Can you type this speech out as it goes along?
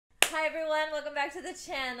everyone, welcome back to the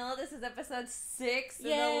channel. This is episode 6, and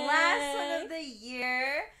Yay. the last one of the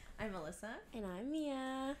year. I'm Melissa. And I'm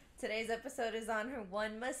Mia. Today's episode is on her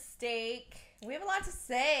one mistake. We have a lot to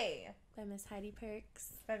say. By Miss Heidi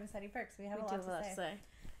Perks. By Miss Heidi Perks, we have a do lot have a lot to to say.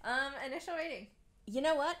 say. Initial rating. You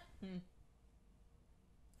know what?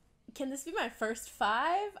 Can this be my first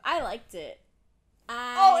 5? I liked it.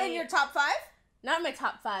 In your top 5? Not my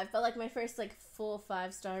top 5, but like my first like full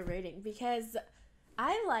 5-star rating because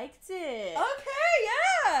I liked it. Okay,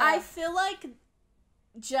 yeah. I feel like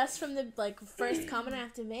just from the like first comment I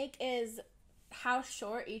have to make is how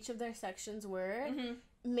short each of their sections were.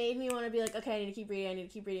 Made me want to be like, okay, I need to keep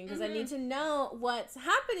reading because I need to know what's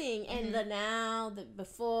happening in the now, the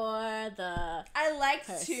before, the I liked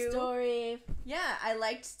her too. story. Yeah, I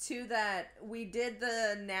liked too that we did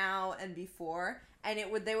the now and before, and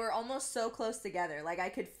they were almost so close together. Like I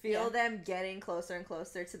could feel them getting closer and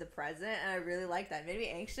closer to the present, and I really liked that. It made me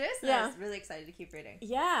anxious. And I was really excited to keep reading.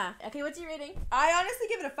 Yeah. Okay, what's your rating? I honestly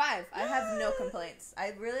give it a 5. I have no complaints.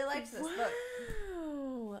 I really liked this book.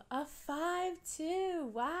 A 5 too.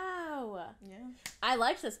 Wow. Yeah. I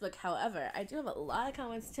liked this book, however, I do have a lot of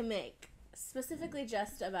comments to make. Specifically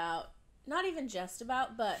not even just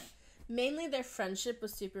about, but mainly their friendship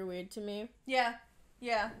was super weird to me. Yeah.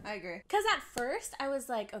 Yeah, I agree. Because at first, I was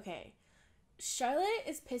like, okay, Charlotte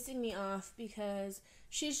is pissing me off because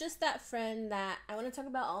she's just that friend that I want to talk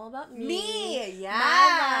about all about me. Yeah.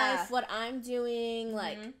 My life, what I'm doing,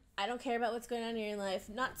 like, I don't care about what's going on in your life.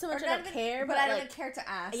 Not so much I don't care, but I like, don't care to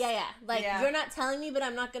ask. Yeah. Like, you're not telling me, but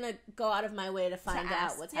I'm not going to go out of my way to find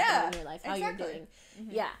out what's happening in your life, how you're doing.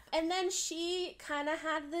 Yeah. And then she kind of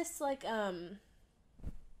had this, like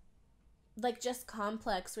just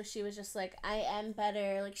complex where she was just like, I am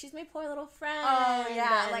better. Like, she's my poor little friend. Oh,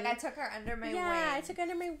 yeah. Like, I took her under my wing. Yeah, I took her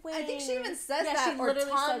under my wing. I think she even says yeah, that, she or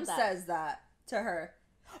literally Tom said says that to her.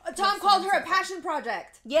 Tom called her a passion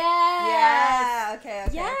project. Yes. Yeah. Okay.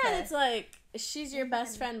 Yeah, it's like, she's your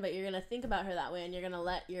best friend, but you're going to think about her that way, and you're going to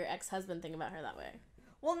let your ex-husband think about her that way.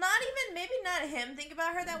 Well, maybe not him think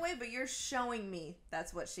about her that way, but you're showing me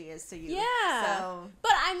that's what she is to you. Yeah. So.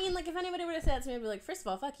 But, I mean, like, if anybody were to say that to me, I'd be like, first of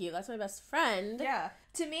all, fuck you. That's my best friend. Yeah.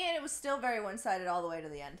 To me, it was still very one-sided all the way to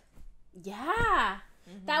the end. Yeah.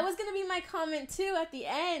 That was going to be my comment, too, at the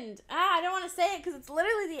end. I don't want to say it because it's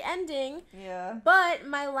literally the ending. Yeah. But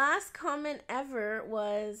my last comment ever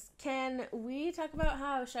was, can we talk about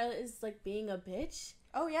how Charlotte is, like, being a bitch?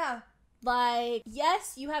 Oh, yeah. Like,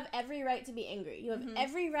 yes, you have every right to be angry. You have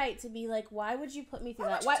every right to be like, why would you put me through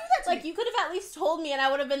that? Why would you do that to me? You could have at least told me and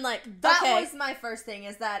I would have been like, That okay. was my first thing,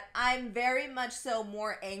 is that I'm very much so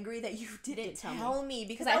more angry that you didn't tell me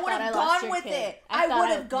because I would have gone with it. I would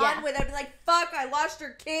have gone with it. I'd be like, fuck, I lost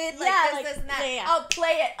your kid. Like, this and that. Yeah. I'll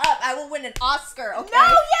play it up. I will win an Oscar, okay? No,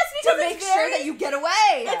 yes, because to make sure that you get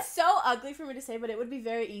away. It's so ugly for me to say, but it would be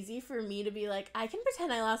very easy for me to be like, I can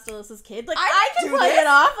pretend I lost Alyssa's kid. Like, I can play it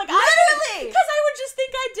off. Like, literally. Because I would just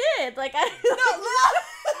think I did. Like, I...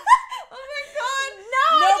 Oh my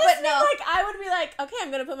god. No, like, I would be like, okay,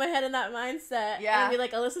 I'm gonna put my head in that mindset. Yeah. And be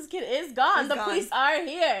like, Alyssa's kid is gone. The police are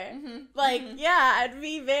here. Like, yeah, I'd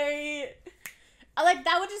be very... Like,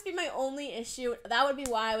 that would just be my only issue. That would be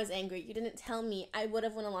why I was angry. You didn't tell me. I would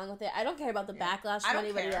have went along with it. I don't care about the backlash from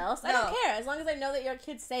anybody else. I don't care. As long as I know that your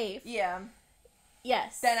kid's safe. Yeah.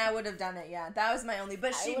 Yes. Then I would have done it, yeah. That was my only...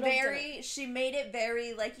 But she made it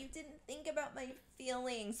very, like, you didn't think about my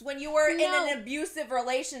feelings. When you were in an abusive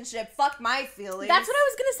relationship, fuck my feelings. That's what I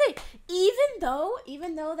was gonna say.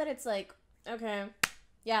 Even though that it's like, okay,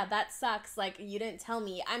 yeah, that sucks. Like, you didn't tell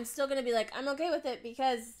me. I'm still gonna be like, I'm okay with it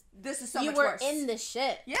because... This is so much You worse. were in this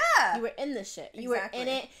shit. Yeah. You were in this shit. You were in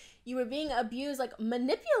it. You were being abused, like,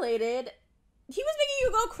 manipulated. He was making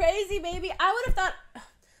you go crazy, baby. I would have thought...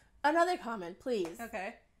 Another comment, please.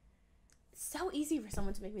 Okay. It's so easy for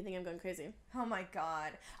someone to make me think I'm going crazy. Oh my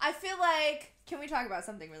god. I feel like... Can we talk about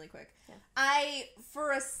something really quick? Yeah.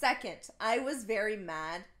 For a second, I was very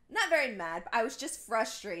mad. Not very mad, but I was just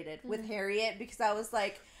frustrated with Harriet because I was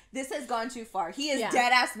like... This has gone too far. He is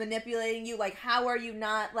dead-ass manipulating you. Like, how are you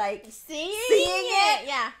not, like, seeing it?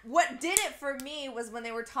 Yeah. What did it for me was when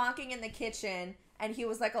they were talking in the kitchen, and he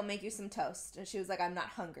was like, I'll make you some toast. And she was like, I'm not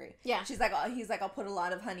hungry. Yeah. He's like, I'll put a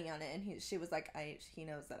lot of honey on it. And she was like, he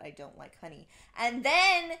knows that I don't like honey. And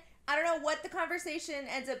then... I don't know what the conversation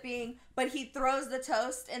ends up being, but he throws the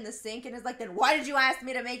toast in the sink and is like, then why did you ask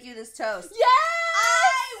me to make you this toast? Yes!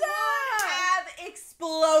 I would have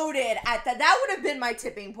exploded at that. That would have been my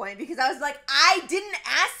tipping point because I was like, I didn't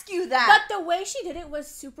ask you that. But the way she did it was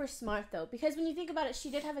super smart, though, because when you think about it,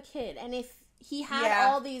 she did have a kid. And if he had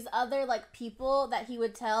all these other, like, people that he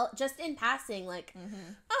would tell just in passing, like,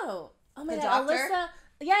 oh my God, doctor? Alyssa...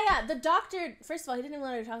 Yeah. The doctor, first of all, he didn't even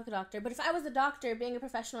let her talk to the doctor. But if I was a doctor, being a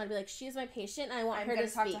professional, I'd be like, she's my patient, and I want her to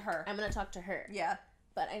speak. I'm going to talk to her. Yeah.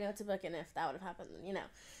 But I know it's a book, and if that would have happened, then, you know.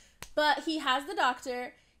 But he has the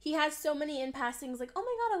doctor. He has so many in passings, like, oh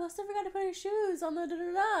my god, Alyssa forgot to put her shoes on the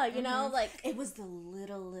da-da-da, you know? Like, it was the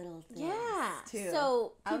little things, too.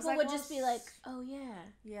 So people would just be like, oh, yeah.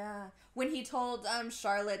 Yeah. When he told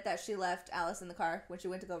Charlotte that she left Alice in the car when she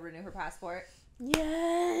went to go renew her passport.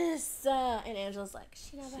 Yes! And Angela's like,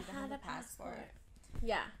 she never had a passport.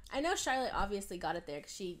 Yeah. I know Charlotte obviously got it there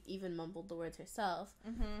because she even mumbled the words herself.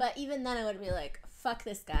 Mm-hmm. But even then I would be like, fuck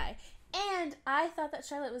this guy. And I thought that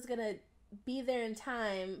Charlotte was going to be there in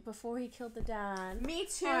time before he killed the dad. Me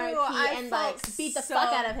too. And like beat the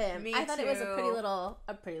fuck out of him. I thought it was a pretty little,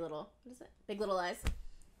 what is it? Big Little Lies.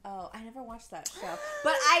 Oh, I never watched that show.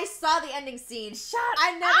 But I saw the ending scene.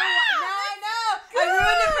 I know. Good. I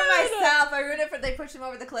ruined it for myself. I ruined it for, they pushed him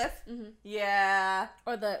over the cliff. Mm-hmm. Yeah.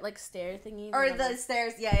 Or the, like, stair thingies. Or the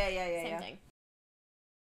stairs. Yeah. Same thing.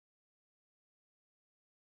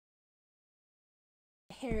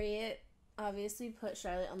 Harriet obviously put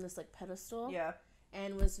Charlotte on this, like, pedestal. Yeah.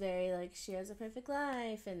 And was very, like, she has a perfect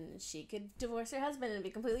life, and she could divorce her husband and be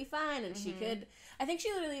completely fine, and she could... I think she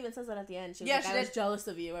literally even says that at the end. She was like, I was jealous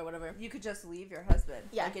of you, or whatever. You could just leave your husband.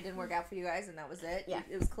 Yeah. Like, it didn't work out for you guys, and that was it. Yeah.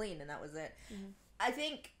 It was clean, and that was it. Mm-hmm. I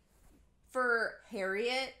think for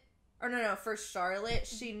Harriet... Or no, for Charlotte,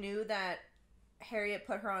 she knew that Harriet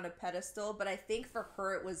put her on a pedestal, but I think for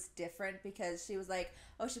her it was different, because she was like,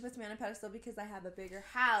 oh, she puts me on a pedestal because I have a bigger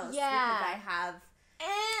house. Yeah. Because I have...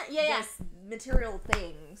 this material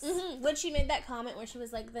things. Mm-hmm. When she made that comment where she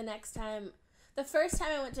was like, the first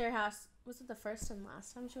time I went to her house, was it the first and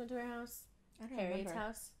last time she went to her house? I don't Harriet's remember.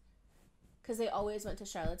 House? Because they always went to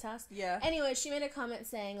Charlotte's house. Yeah. Anyway, she made a comment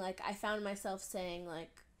saying, like, I found myself saying, like,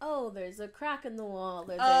 oh, there's a crack in the wall.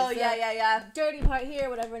 There's yeah. dirty part here,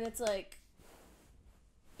 whatever, and it's like,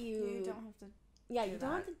 you don't have to you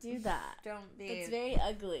don't have to do that. Don't be. It's very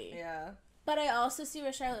ugly. Yeah. But I also see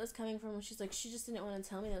where Charlotte was coming from when she's like, she just didn't want to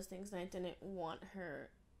tell me those things, and I didn't want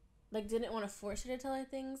to force her to tell her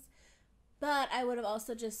things. But I would have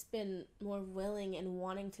also just been more willing and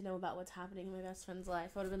wanting to know about what's happening in my best friend's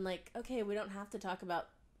life. I would have been like, okay, we don't have to talk about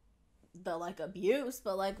the, like, abuse,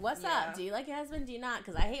 but, like, what's up? Do you like your husband? Do you not?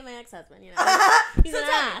 Because I hate my ex-husband, you know? He's an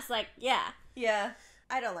ass. Like, yeah. Yeah.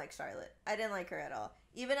 I don't like Charlotte. I didn't like her at all.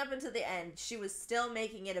 Even up until the end, she was still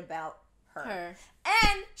making it about her.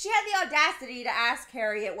 And she had the audacity to ask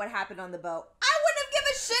Harriet what happened on the boat. I wouldn't have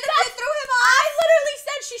given a shit if you threw him off. I literally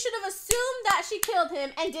said she should have assumed that she killed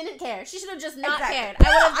him and didn't care. She should have just not cared. No,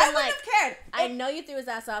 I wouldn't have cared. I know you threw his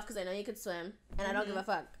ass off because I know you could swim, and I don't give a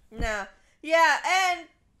fuck. No. Yeah, and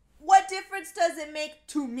what difference does it make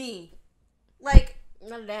to me? Like,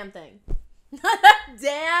 not a damn thing. Not a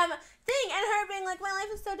damn thing. And her being like, my life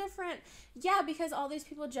is so different. Yeah, because all these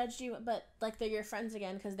people judged you, but, like, they're your friends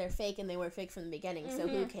again because they're fake and they were fake from the beginning, so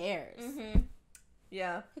who cares? Mm-hmm.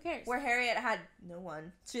 Yeah. Who cares? Where Harriet had no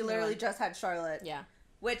one. She literally just had Charlotte. Yeah.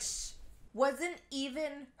 Which wasn't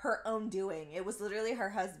even her own doing. It was literally her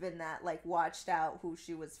husband that, like, watched out who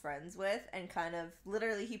she was friends with and kind of,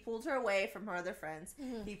 literally, he pulled her away from her other friends.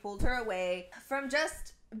 Mm-hmm. He pulled her away from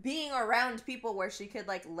just being around people where she could,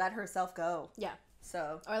 like, let herself go. Yeah.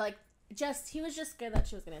 So. Or, like, he was just scared that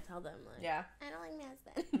she was going to tell them, like, yeah. I don't like my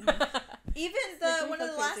husband. Even one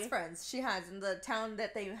of the last friends she has in the town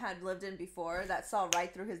that they had lived in before that saw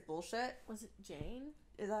right through his bullshit. Was it Jane?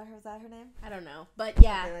 Was that her name? I don't know. But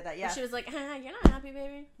yeah. Like that, yeah. She was like, you're not happy,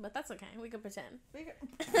 baby. But that's okay. We could pretend. Let's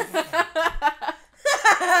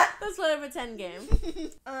play a pretend game.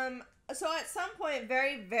 So at some point,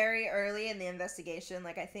 very, very early in the investigation,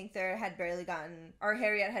 like, I think Harriet had barely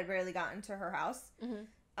gotten to her house.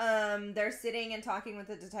 Mm-hmm. They're sitting and talking with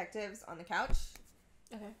the detectives on the couch.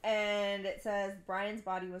 Okay. And it says, Brian's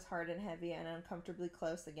body was hard and heavy and uncomfortably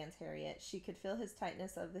close against Harriet. She could feel his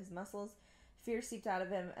tightness of his muscles. Fear seeped out of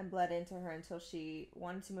him and bled into her until she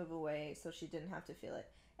wanted to move away so she didn't have to feel it.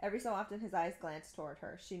 Every so often, his eyes glanced toward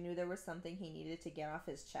her. She knew there was something he needed to get off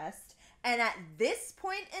his chest. And at this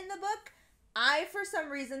point in the book, I, for some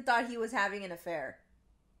reason, thought he was having an affair.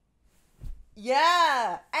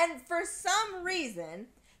 Yeah. And for some reason,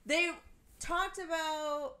 they talked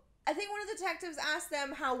about... I think one of the detectives asked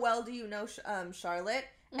them, how well do you know Charlotte?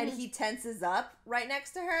 And he tenses up right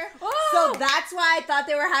next to her. Oh! So that's why I thought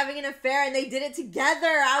they were having an affair and they did it together.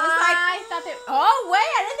 I thought they... Oh, wait.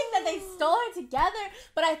 I didn't think that they stole her together.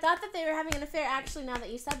 But I thought that they were having an affair. Actually, now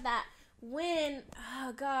that you said that, when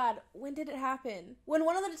did it happen? When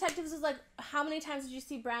one of the detectives was like, how many times did you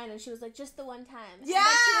see Brian? And she was like, just the one time. Yeah. And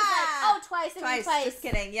then she was like, oh, twice. Just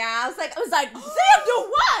kidding. Yeah. I was like, Sam,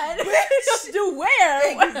 do what? Do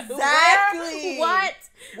where? Exactly. Where? What?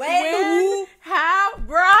 When? How?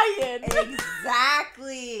 Brian.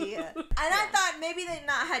 Exactly. And I thought maybe they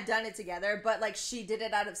not had done it together, but like she did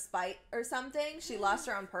it out of spite or something. She lost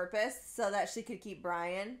her on purpose so that she could keep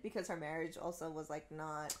Brian because her marriage also was like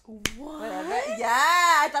not whatever. Yeah,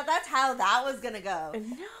 I thought that's how that was gonna go.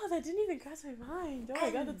 No, that didn't even cross my mind. Oh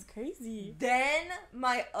my god, that's crazy. Then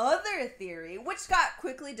my other theory, which got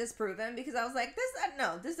quickly disproven because I was like,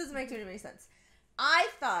 this doesn't make too many sense. I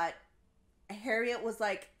thought Harriet was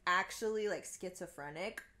like actually like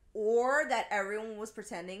schizophrenic, or that everyone was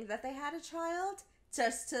pretending that they had a child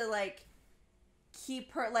just to like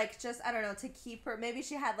keep her, like, just, I don't know, to keep her, maybe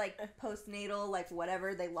she had like postnatal, like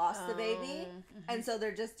whatever, they lost the baby, and so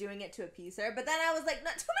they're just doing it to appease her. But then I was like,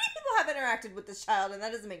 no, too many people have interacted with this child, and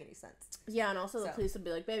that doesn't make any sense. Yeah, and also the police would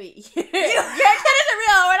be like, baby, your kid isn't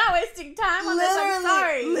real, we're not wasting time on this, I'm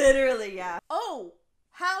sorry. Literally, yeah. Oh,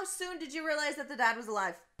 how soon did you realize that the dad was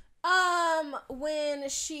alive?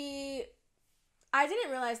 I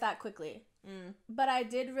didn't realize that quickly. But I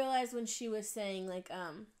did realize when she was saying, like,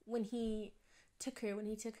 when he took her.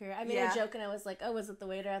 I made a joke and I was like, oh, was it the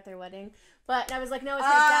waiter at their wedding? But I was like, no, it's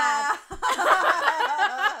her dad.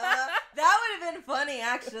 That would have been funny,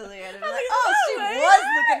 actually. I'd have been like, oh, she was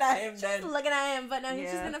looking at him then. She was looking at him, but no,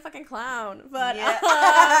 he's just been a fucking clown. But,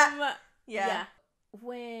 yeah.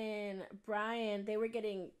 When Brian, they were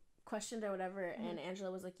getting questioned or whatever, and Angela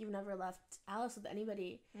was like, you've never left Alice with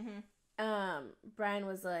anybody. Brian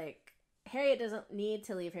was like, Harriet doesn't need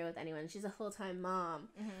to leave her with anyone. She's a full-time mom.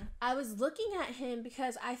 I was looking at him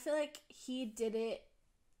because I feel like he did it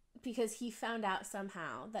because he found out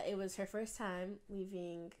somehow that it was her first time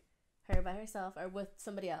leaving her by herself or with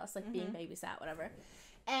somebody else, like being babysat, whatever,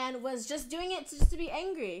 and was just doing it just to be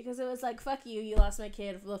angry because it was like, fuck you, you lost my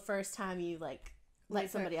kid for the first time you, like,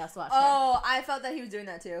 let somebody else watch her. Oh, I felt that he was doing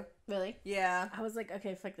that too. Really? Yeah. I was like,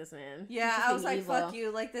 okay, fuck this man. Yeah, I was like, evil. Fuck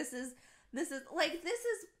you. Like, this is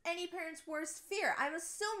any parent's worst fear. I'm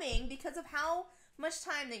assuming because of how much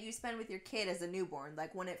time that you spend with your kid as a newborn,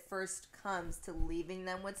 like when it first comes to leaving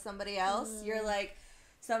them with somebody else, you're like,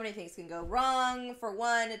 so many things can go wrong. For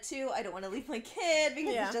one, two, I don't want to leave my kid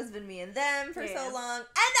because it's just been me and them for so long.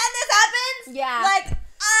 And then this happens? Yeah. Like,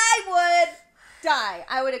 I would die.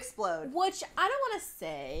 I would explode. Which, I don't want to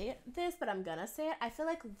say this, but I'm gonna say it. I feel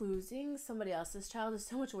like losing somebody else's child is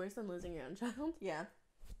so much worse than losing your own child. Yeah.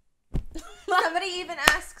 Somebody even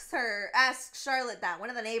asks Charlotte that, one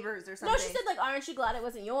of the neighbors or something. No, she said, like, aren't you glad it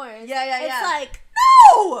wasn't yours? Yeah. It's like,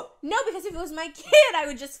 no, because if it was my kid, I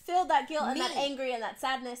would just feel that guilt and that angry and that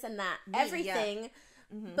sadness and that everything.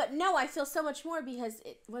 Yeah. But no, I feel so much more because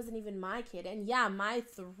it wasn't even my kid. And yeah, my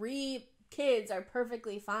 3 kids are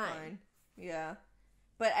perfectly fine. Yeah.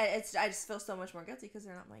 But I just feel so much more guilty because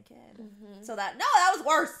they're not my kid. So that was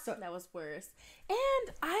worse. That was worse.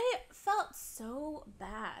 And I felt so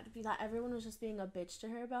bad that everyone was just being a bitch to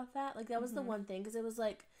her about that. Like, that was the one thing, because it was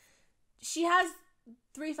like, she has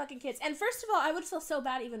 3 fucking kids. And first of all, I would feel so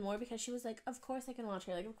bad even more because she was like, of course I can watch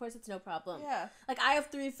her. Like, of course it's no problem. Yeah. Like, I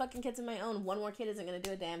have 3 fucking kids of my own. One more kid isn't going to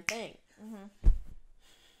do a damn thing.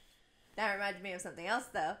 That reminded me of something else,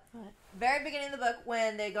 though. What? Very beginning of the book,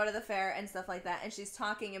 when they go to the fair and stuff like that, and she's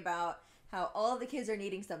talking about how all of the kids are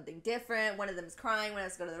needing something different. One of them is crying, one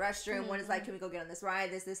has to go to the restroom, one is like, can we go get on this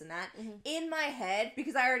ride, this, and that. In my head,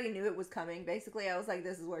 because I already knew it was coming, basically, I was like,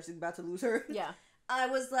 this is where she's about to lose her. Yeah. I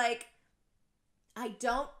was like, I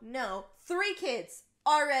don't know. 3 kids.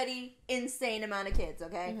 Already insane amount of kids,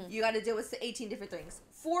 okay? You got to deal with 18 different things.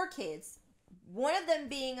 4 kids. One of them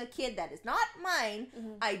being a kid that is not mine,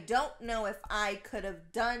 I don't know if I could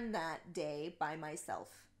have done that day by myself.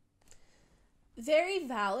 Very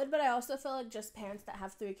valid, but I also feel like just parents that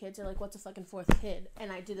have 3 kids are like, what's a fucking 4th kid?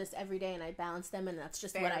 And I do this every day and I balance them and that's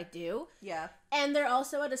just what I do. Yeah. And they're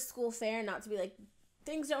also at a school fair, not to be like,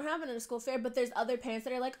 things don't happen at a school fair, but there's other parents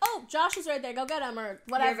that are like, oh, Josh is right there, go get him, or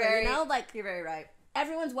whatever, you know? Like, you're very right.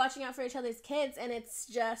 Everyone's watching out for each other's kids, and it's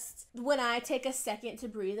just, when I take a second to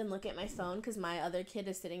breathe and look at my phone, because my other kid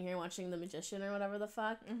is sitting here watching The Magician or whatever the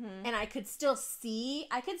fuck, and I could still see,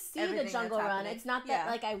 everything the Jungle Run. It's not that,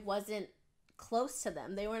 like, I wasn't close to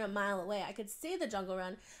them. They weren't a mile away. I could see the Jungle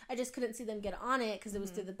Run. I just couldn't see them get on it, because it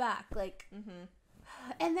was through the back, like,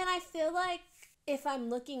 and then I feel like, if I'm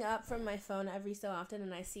looking up from my phone every so often,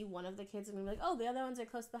 and I see one of the kids, I'm going to be like, oh, the other ones are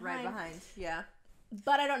close behind. Right behind, yeah.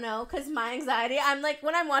 But I don't know, because my anxiety, I'm like,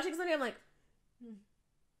 when I'm watching something, I'm like,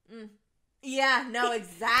 Yeah, no,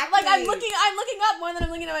 exactly. Like, I'm looking up more than I'm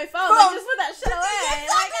looking at my phone. Like, just put that shit away. Exactly.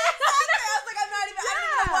 I was like, I don't even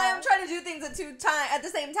know why I'm trying to do things at the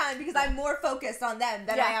same time, because I'm more focused on them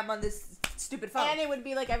than I am on this stupid phone. And it would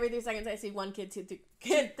be like every 3 seconds I see one kid, two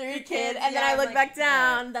kid, three kid, and then I look back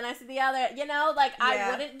down, then I see the other. You know, like, I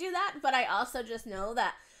wouldn't do that, but I also just know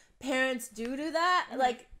that parents do that. Mm-hmm.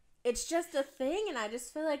 Like, it's just a thing, and I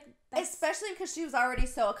just feel like especially because she was already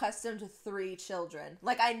so accustomed to 3 children.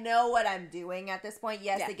 Like, I know what I'm doing at this point.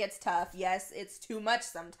 Yes, it gets tough. Yes, it's too much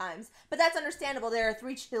sometimes. But that's understandable. There are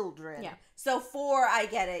 3 children. Yeah. So 4, I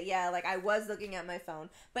get it. Yeah, like, I was looking at my phone.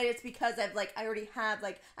 But it's because I already have,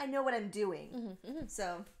 like, I know what I'm doing. Mm-hmm, mm-hmm.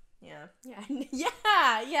 So, yeah.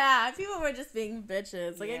 Yeah. People were just being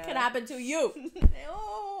bitches. Like, it could happen to you.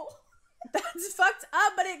 Oh. That's fucked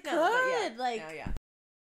up, but it could.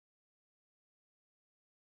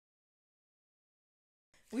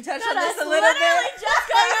 We touched on this a little bit. Just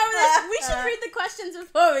going over this. We should read the questions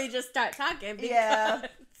before we just start talking. We just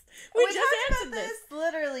answered this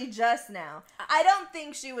literally just now. I don't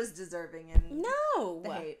think she was deserving in the hate. No.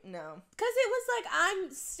 Because it was like, I'm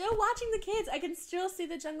still watching the kids. I can still see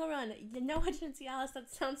the jungle run. You know, I didn't see Alice. That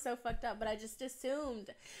sounds so fucked up, but I just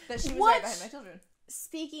assumed that she was right behind my children.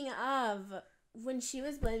 Speaking of, when she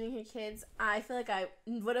was blaming her kids, I feel like I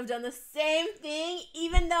would have done the same thing,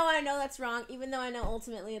 even though I know that's wrong, even though I know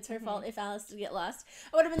ultimately it's her fault if Alice did get lost.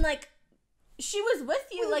 I would have been like, she was with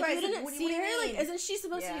you, like, you didn't see her, like, isn't she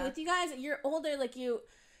supposed to be with you guys? You're older, like,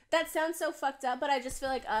 that sounds so fucked up, but I just feel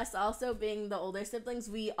like us also being the older siblings,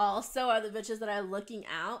 we also are the bitches that are looking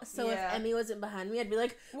out, so if Emmy wasn't behind me, I'd be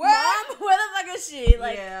like, Mom, where the fuck is she?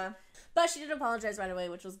 Like, but she did apologize right away,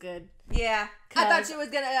 which was good. Yeah. I thought it was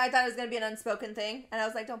gonna be an unspoken thing. And I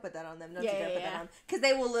was like, don't put that on them. Don't you dare put that on. Because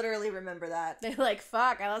they will literally remember that. They're like,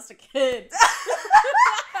 fuck, I lost a kid. Me,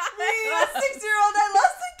 a 6-year-old, I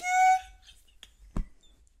lost a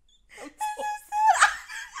kid.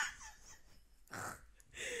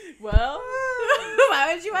 Well, why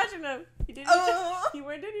weren't you watching them? You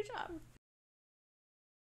weren't doing your job.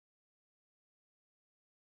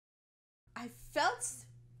 I felt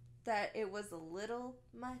that it was a little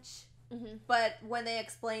much, but when they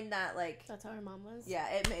explained that, like, that's how her mom was,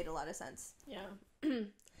 it made a lot of sense.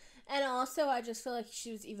 And also I just feel like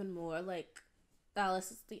she was even more like,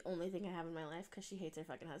 Alice is the only thing I have in my life because she hates her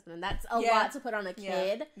fucking husband, and that's a lot to put on a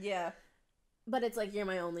kid. But it's like, you're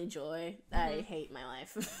my only joy. I hate my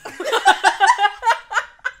life.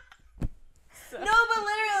 No, but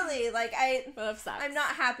literally, like, I'm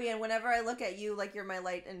not happy, and whenever I look at you, like, you're my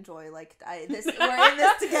light and joy. Like, we're in this together.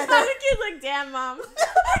 The kid's like, damn, Mom.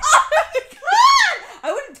 Oh my God!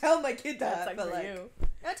 I wouldn't tell my kid that, but like, you.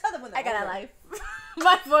 I tell them when they're I got a life.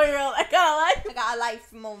 My 4-year-old, I got a life. I got a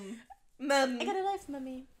life, Mom. I got a life,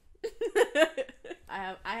 Mommy.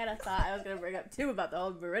 I had a thought I was gonna bring up too about the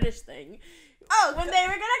whole British thing. Oh, when they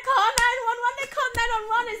were gonna call 911, they called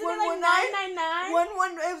 911. Isn't it like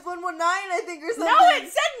 999? It was 119, I think, or something. No, it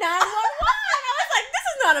said 911. I was like, this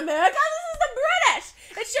is not America. This is the British.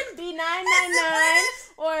 It shouldn't be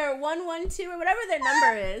 999 or 112 or whatever their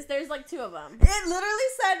number is. There's like 2 of them. It literally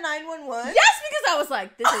said 911. Yes, because I was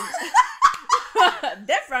like, this is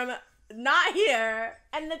they're from not here,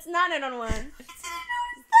 and it's not 911. I didn't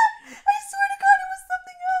notice that. I swear to God, it was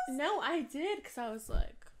something else. No, I did, because I was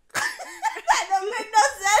like, that don't make no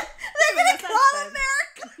sense. They're gonna call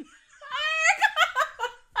America.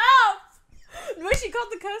 Oh! Well, she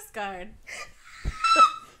called the Coast Guard.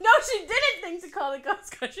 No, she didn't think to call the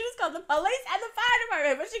Coast Guard. She just called the police and the fire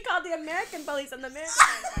department, but she called the American police and the American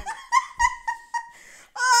fire department.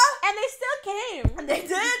 And they still came. They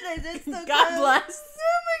did still God come. Bless.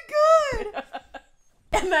 Oh my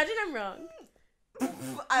God. Imagine I'm wrong.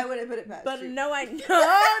 I wouldn't put it past but you. No, I know that's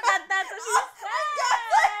what she said.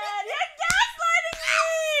 You're gaslighting me!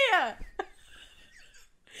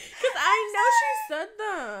 Because I know she said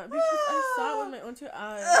that. Because I saw it with my own 2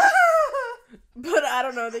 eyes. But I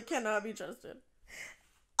don't know. They cannot be trusted.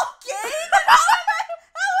 Okay. How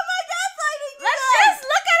am I gaslighting you? Let's just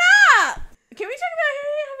look it up. Can we talk about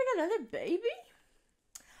Harriet having another baby?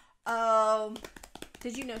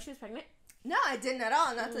 Did you know she was pregnant? No, I didn't at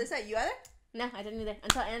all. Not until they said. You either? No, I didn't either.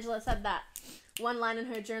 Until Angela said that one line in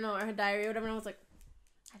her journal or her diary or whatever, and I was like,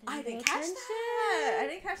 I didn't catch that. I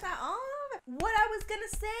didn't catch that all of it. What I was going to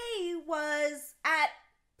say was at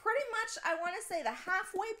pretty much, I want to say the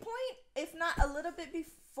halfway point, if not a little bit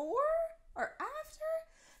before or after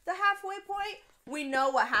the halfway point, we know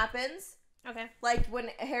what happens. Okay. Like when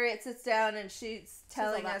Harriet sits down and she's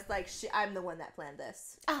telling us, like, I'm the one that planned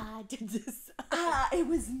this. I did this. It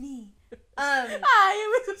was me. It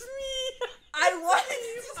was me. I wanted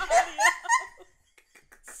to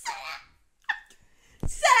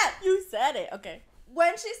You said it. Okay.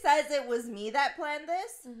 When she says it was me that planned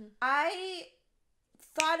this, I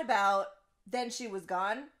thought about then she was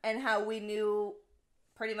gone and how we knew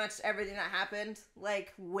pretty much everything that happened,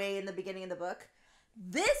 like, way in the beginning of the book.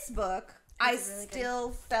 This book, I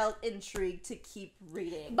still felt intrigued to keep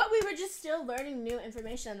reading. But we were just still learning new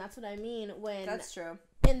information. That's what I mean when... That's true.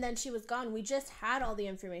 And then she was gone. We just had all the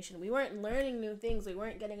information. We weren't learning new things. We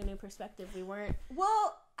weren't getting a new perspective. We weren't...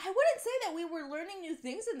 Well, I wouldn't say that we were learning new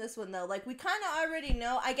things in this one, though. Like, we kind of already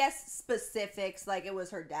know, I guess, specifics. Like, it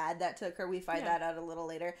was her dad that took her. We find that out a little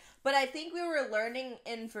later. But I think we were learning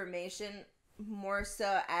information more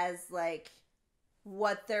so as, like,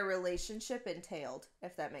 what their relationship entailed,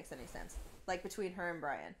 if that makes any sense. Like, between her and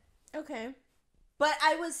Brian. Okay. But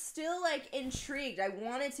I was still, like, intrigued. I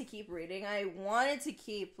wanted to keep reading. I wanted to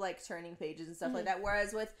keep, like, turning pages and stuff like that.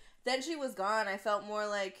 Whereas with Then She Was Gone, I felt more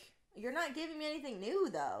like, you're not giving me anything new,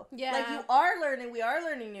 though. Yeah. Like, we are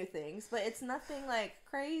learning new things, but it's nothing, like,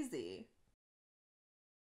 crazy.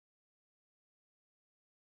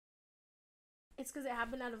 It's because it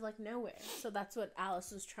happened out of, like, nowhere. So that's what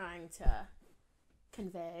Alice was trying to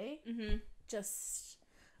convey. Just...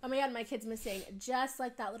 Oh my god, my kid's missing. Just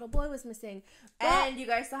like that little boy was missing. But, and you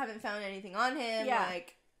guys still haven't found anything on him. Yeah.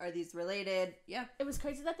 Like, are these related? Yeah. It was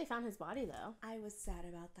crazy that they found his body, though. I was sad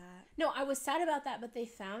about that. No, I was sad about that, but they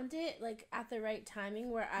found it, like, at the right timing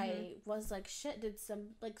where I was like, shit, did some,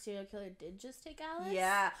 like, serial killer did just take Alice?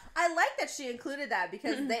 Yeah. I like that she included that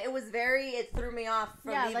because it threw me off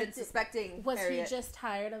from even suspecting Was Harriet. he just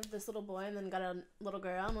tired of this little boy and then got a little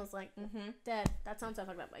girl and was like, dead. That sounds so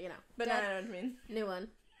fucked up, but you know. But I know what I mean. New one.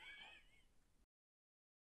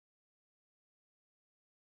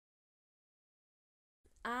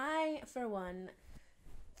 I, for one,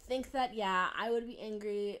 think that, I would be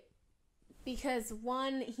angry because,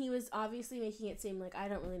 one, he was obviously making it seem like I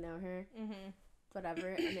don't really know her, whatever,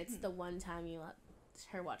 and it's the one time you let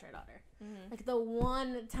her watch our daughter. Like, the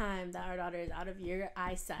one time that our daughter is out of your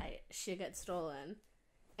eyesight, she gets stolen,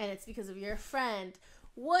 and it's because of your friend,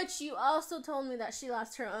 which you also told me that she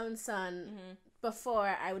lost her own son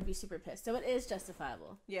before. I would be super pissed. So it is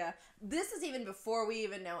justifiable. Yeah. This is even before we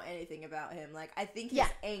even know anything about him. Like, I think his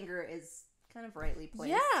anger is kind of rightly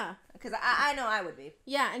placed. Yeah. Because I know I would be.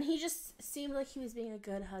 Yeah, and he just seemed like he was being a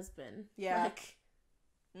good husband. Yeah. Like,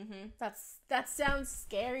 that sounds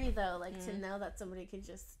scary, though. Like, to know that somebody could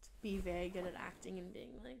just be very good at acting and being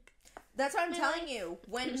like... That's what I'm telling you.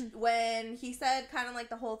 When he said kind of like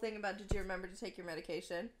the whole thing about, did you remember to take your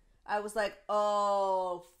medication? I was like,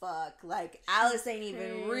 oh, fuck. Like, Alice ain't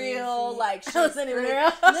even real. Like, she's Alice ain't even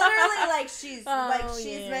real. Literally, like, she's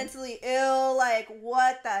mentally ill. Like,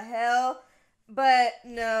 what the hell? But,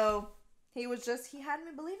 no. He had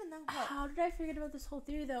me believing them. How did I forget about this whole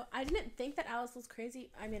theory, though? I didn't think that Alice was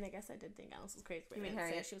crazy. I mean, I guess I did think Alice was crazy. But you mean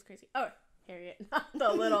Harriet? She was crazy. Oh, Harriet. Not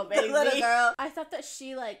the little baby. The little girl. I thought that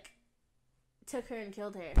she, like... took her and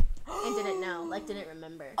killed her and didn't know, like, didn't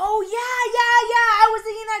remember. Oh, yeah. I was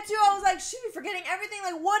thinking that, too. I was like, she'd be forgetting everything.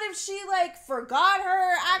 Like, what if she, like, forgot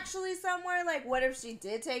her actually somewhere? Like, what if she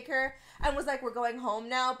did take her and was like, we're going home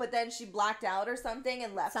now, but then she blacked out or something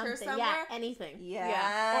and left her somewhere? Yeah, anything.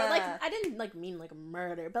 Yeah. Or, like, I didn't, like, mean, like,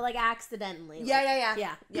 murder, but, like, accidentally. Like,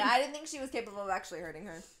 yeah. Yeah, I didn't think she was capable of actually hurting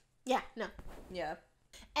her. Yeah, no. Yeah.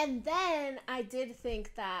 And then I did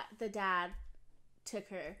think that the dad took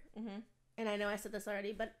her. And I know I said this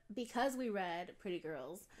already, but because we read Pretty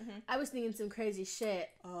Girls, I was thinking some crazy shit.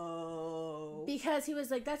 Oh. Because he was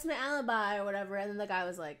like, that's my alibi or whatever. And then the guy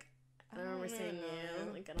was like, I don't remember seeing you.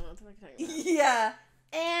 Like, I don't know what the fuck you're talking about. Yeah.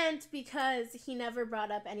 And because he never brought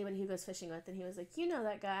up anybody he goes fishing with. And he was like, you know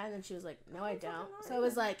that guy. And then she was like, no, I don't. So I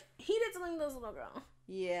was like, he did something to this little girl.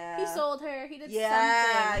 Yeah. He sold her. He did something.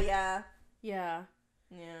 Yeah. Yeah.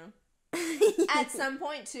 At some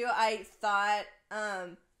point, too, I thought,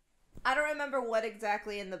 I don't remember what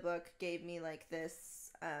exactly in the book gave me, like, this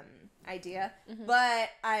idea, but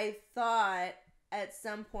I thought at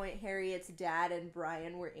some point Harriet's dad and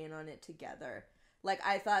Brian were in on it together. Like,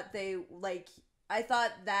 I thought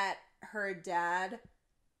that her dad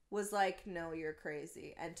was like, no, you're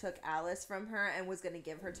crazy, and took Alice from her and was going to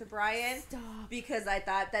give her to Brian. Stop. Because I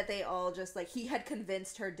thought that they all just, like, he had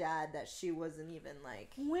convinced her dad that she wasn't even,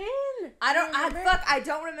 like... When? I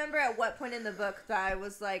don't remember at what point in the book that I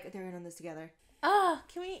was like, they're in on this together. I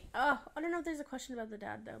don't know if there's a question about the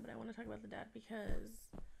dad, though, but I want to talk about the dad because...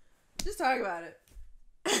 Just talk about it.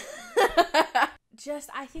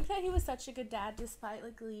 I think that he was such a good dad despite,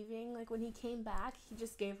 like, leaving. Like, when he came back, he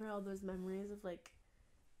just gave her all those memories of, like...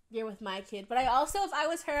 You're with my kid. But I also, if I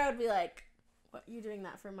was her, I would be like, you're doing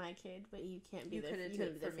that for my kid, but you can't be there. You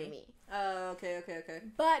couldn't be there for me. Oh, okay.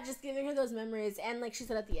 But just giving her those memories, and like she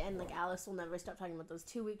said at the end, like Alice will never stop talking about those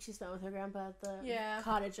 2 weeks she spent with her grandpa at the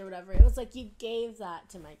cottage or whatever. It was like you gave that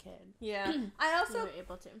to my kid. Yeah, I also you were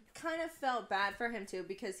able to. Kind of felt bad for him too,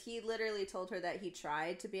 because he literally told her that he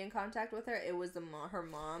tried to be in contact with her. It was her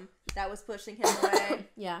mom that was pushing him away.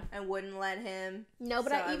 Yeah, and wouldn't let him. No,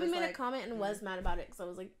 but I even made a comment and was mad about it because I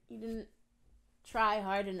was like, you didn't try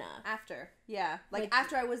hard enough. After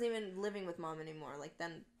after I wasn't even living with mom anymore, like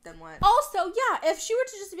then what? Also, yeah, if she were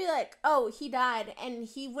to just be like, oh, he died, and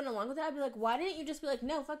he went along with it, I'd be like, why didn't you just be like,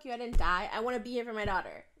 no, fuck you, I didn't die, I want to be here for my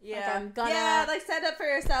daughter. Yeah, like, I'm gonna like stand up for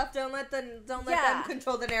yourself. Don't let them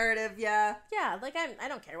control the narrative. Yeah, like I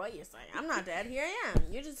don't care what you say. I'm not dead. Here I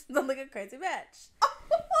am. You just look like a crazy bitch.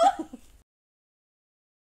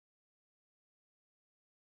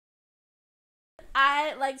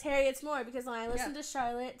 I liked Harriet's more because when I listened to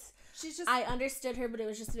Charlotte's, I understood her, but it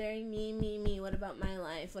was just very me. What about my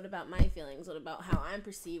life? What about my feelings? What about how I'm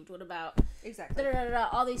perceived? What about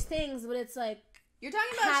all these things? But it's like you're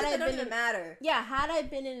talking about shit that don't even matter. Yeah, had I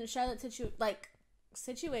been in Charlotte's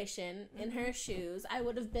situation in her shoes, I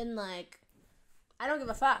would have been like, I don't give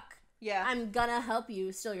a fuck. Yeah, I'm gonna help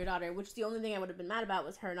you steal your daughter, which the only thing I would have been mad about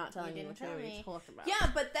was her not telling me what she was talking about. Yeah,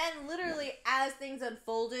 but then literally as things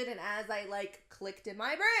unfolded and as I clicked in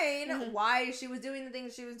my brain why she was doing the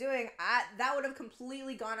things she was doing, that would have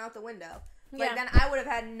completely gone out the window. Then I would have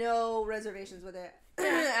had no reservations with it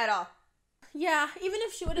at all. Yeah, even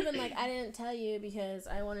if she would have been like, I didn't tell you because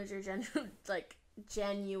I wanted your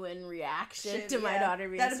genuine reaction to my daughter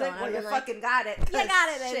being stolen. Well, you fucking got it. You got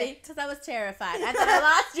it, baby. Because I was terrified. I thought I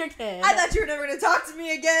lost your kid. I thought you were never going to talk to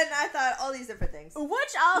me again. I thought all these different things.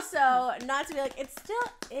 Which also, not to be like, it still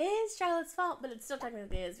is Charlotte's fault, but it still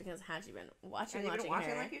technically is because had she been watching her,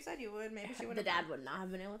 like you said you would, maybe she would have. The dad would not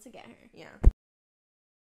have been able to get her. Yeah.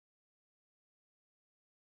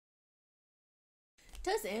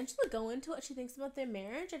 Does Angela go into what she thinks about their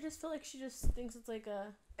marriage? I just feel like she just thinks it's like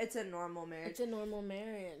it's a normal marriage. It's a normal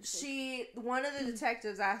marriage. One of the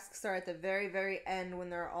detectives asks her at the very, very end when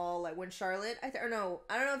they're all when Charlotte, I don't know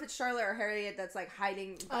if it's Charlotte or Harriet that's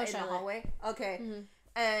hiding in the hallway. Okay. Mm-hmm.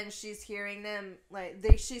 And she's hearing them,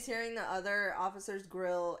 she's hearing the other officers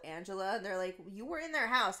grill Angela. And they're like, you were in their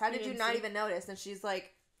house. How did you not even notice? And she's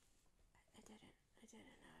like, I didn't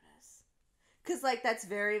notice. Because, that's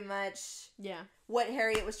very much what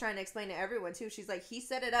Harriet was trying to explain to everyone, too. She's like, he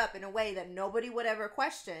set it up in a way that nobody would ever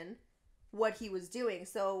question what he was doing.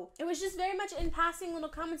 So it was just very much in passing little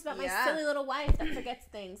comments about my silly little wife that forgets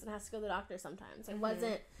things and has to go to the doctor sometimes. It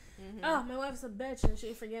wasn't, oh, my wife's a bitch and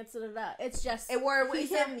she forgets it. It's just... It wasn't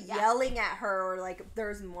him yelling at her or,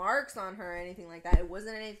 there's marks on her or anything like that. It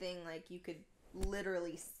wasn't anything, you could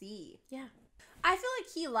literally see. Yeah. I feel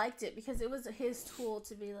like he liked it because it was his tool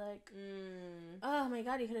to be like, oh my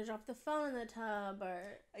god, you could have dropped the phone in the tub,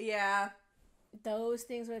 or... Yeah. Those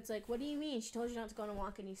things where it's like, what do you mean? She told you not to go on a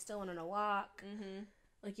walk and you still went on a walk.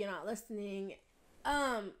 Mm-hmm. You're not listening.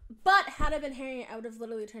 But had I been Harriet, I would have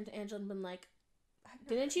literally turned to Angela and been like,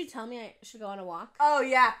 didn't you tell me I should go on a walk? Oh,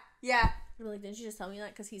 yeah. Yeah. Didn't you just tell me that?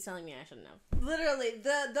 Because he's telling me I shouldn't know. Literally,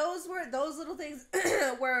 those little things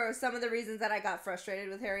were some of the reasons that I got frustrated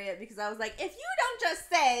with Harriet, because I was like, if you don't just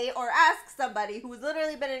say or ask somebody who's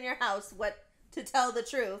literally been in your house what to tell the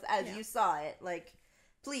truth as you saw it,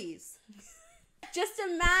 please. Just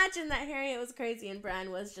imagine that Harriet was crazy and Bran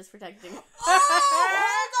was just protecting her. Oh, hold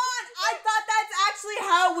on! I thought that's actually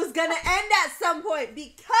how it was gonna end at some point,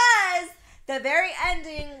 because the very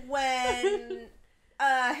ending when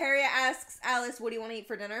Harriet asks Alice, what do you want to eat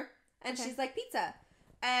for dinner? And she's like, pizza.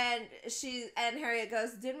 And Harriet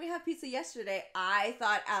goes, didn't we have pizza yesterday? I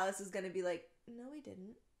thought Alice was going to be like, no, we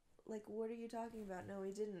didn't. What are you talking about? No, we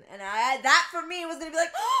didn't. And that for me was going to be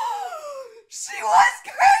like, oh, she was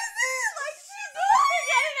crazy. She's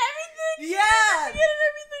forgetting everything. Yeah. Forgetting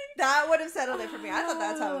everything. That would have settled it for me. I thought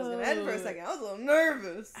that's how it was going to end for a second. I was a little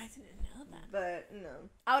nervous. I didn't know that. But, no.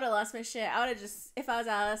 I would have lost my shit. I would have just, if I was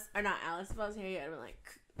Alice, or not Alice, if I was Harriet, I would have been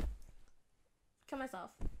like, kill myself.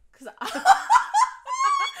 Because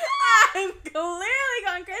I'm clearly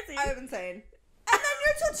gone crazy. I'm insane. And then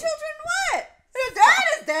your two children, what? Your dad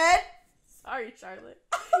is dead. Sorry, Charlotte.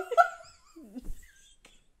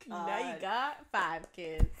 Now you got 5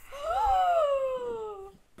 kids.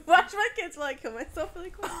 Watch my kids while I kill myself really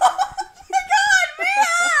quick. Oh my god,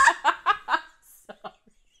 Mia! Sorry.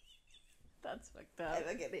 That's fucked up. I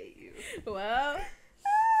fucking hate you. Well.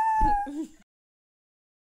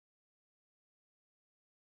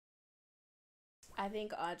 I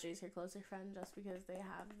think Audrey's her closer friend just because they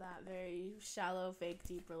have that very shallow, fake,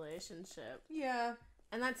 deep relationship. Yeah.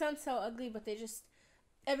 And that sounds so ugly, but they just,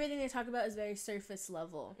 everything they talk about is very surface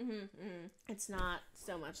level. It's not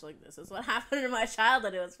so much like, this is what happened in my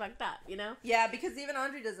childhood. It was fucked up, you know? Yeah, because even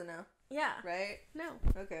Audrey doesn't know. Yeah. Right? No.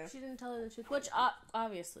 Okay. She didn't tell her the truth, which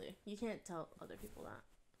obviously you can't tell other people that.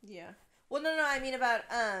 Yeah. Well, no, I mean about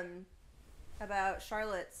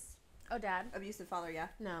Charlotte's dad abusive father. Yeah.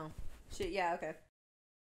 No. Yeah. Okay.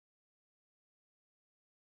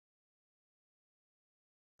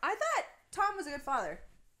 I thought Tom was a good father.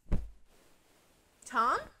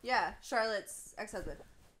 Tom? Yeah, Charlotte's ex-husband.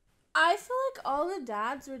 I feel like all the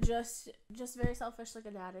dads were just very selfish, like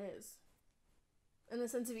a dad is. In the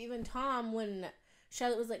sense of even Tom, when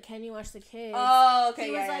Charlotte was like, "Can you watch the kids?" Oh, okay,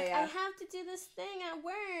 he was like, "I have to do this thing at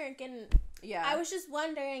work," and I was just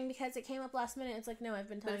wondering because it came up last minute. It's like, no, I've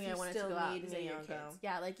been telling you I wanted to go out and see your kids.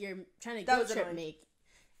 Yeah, like you're trying to guilt trip me,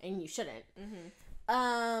 and you shouldn't.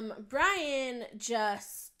 Brian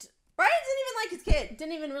didn't even like his kid.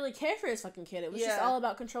 Didn't even really care for his fucking kid. It was just all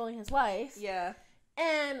about controlling his wife. Yeah.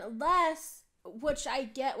 And Les, which I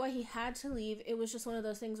get why he had to leave, it was just one of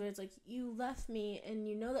those things where it's like, you left me and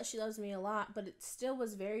you know that she loves me a lot, but it still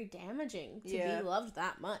was very damaging to be loved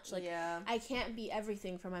that much. Like, I can't be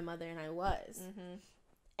everything for my mother, and I was.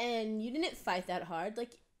 And you didn't fight that hard.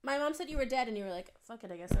 Like, my mom said you were dead, and you were like, fuck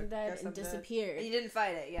it, I guess I'm dead, and disappeared. And you didn't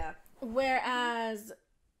fight it, yeah. Whereas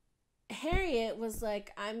Harriet was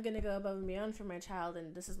like, I'm gonna go above and beyond for my child,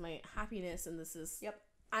 and this is my happiness, and this is... Yep.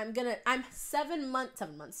 I'm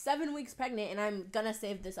 7 weeks pregnant, and I'm gonna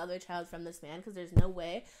save this other child from this man, because there's no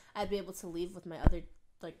way I'd be able to leave with my other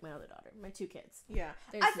daughter, my 2 kids. Yeah.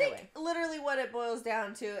 I think literally what it boils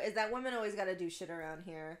down to is that women always gotta do shit around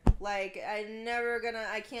here. Like,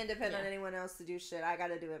 I can't depend on anyone else to do shit. I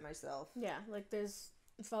gotta do it myself. Yeah, like,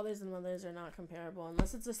 fathers and mothers are not comparable,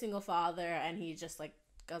 unless it's a single father, and he just, like,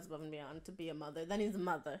 goes above and beyond to be a mother. Then he's a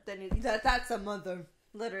mother. That's a mother.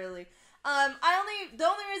 Literally. The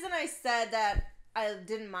only reason I said that I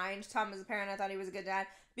didn't mind Tom as a parent, I thought he was a good dad,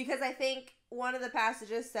 because I think one of the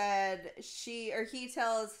passages said he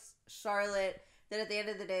tells Charlotte that at the end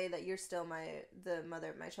of the day that you're still the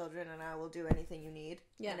mother of my children, and I will do anything you need,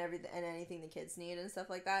 and anything the kids need and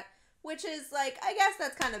stuff like that. Which is, like, I guess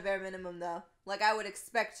that's kind of bare minimum, though. Like, I would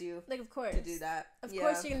expect you, like, of course, to do that. Of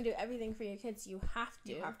course you're going to do everything for your kids. You have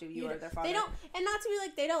to. You have to. You are their father. They don't, and not to be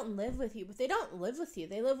like, they don't live with you, but they don't live with you.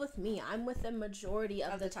 They live with me. I'm with them majority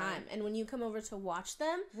of the time. And when you come over to watch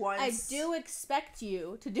them, I do expect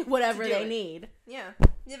you to do whatever they need. Yeah.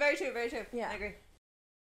 Yeah, very true, very true. Yeah. I agree.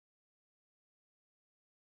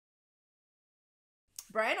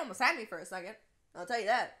 Brian almost had me for a second. I'll tell you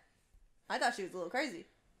that. I thought she was a little crazy.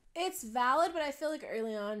 It's valid, but I feel like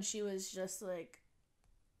early on she was just like,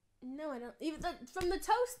 no, I don't. Even from the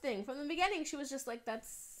toast thing, from the beginning, she was just like,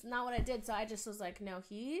 that's not what I did. So I just was like, no,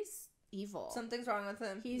 he's evil. Something's wrong with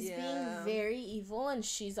him. He's being very evil, and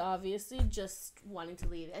she's obviously just wanting to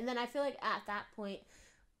leave. And then I feel like at that point,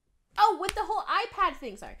 with the whole iPad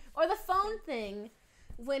thing, or the phone thing,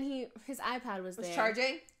 when his iPad was there.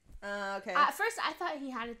 Charging? Okay. At first, I thought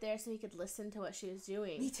he had it there so he could listen to what she was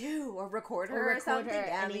doing. Me too. Or record her or something.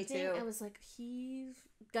 Yeah, anything. Me too. I was like, he's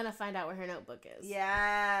gonna find out where her notebook is.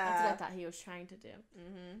 Yeah. That's what I thought he was trying to do.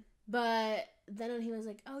 But then when he was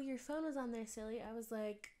like, oh, your phone was on there, silly, I was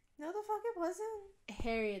like... No, the fuck it wasn't.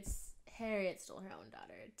 Harriet stole her own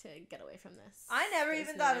daughter to get away from this. I never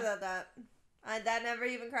even thought about that. That never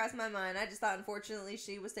even crossed my mind. I just thought, unfortunately,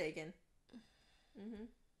 she was taken.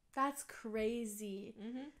 That's crazy.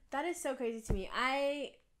 That is so crazy to me.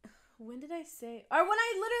 When did I say? Or when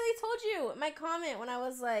I literally told you my comment when I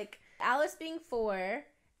was like, Alice being 4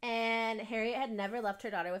 and Harriet had never left her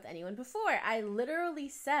daughter with anyone before. I literally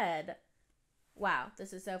said, wow,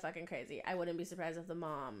 this is so fucking crazy. I wouldn't be surprised if the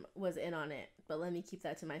mom was in on it, but let me keep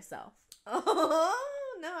that to myself. Oh,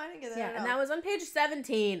 no, I didn't get that at all. And that was on page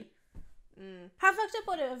 17. How fucked up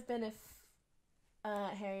would it have been if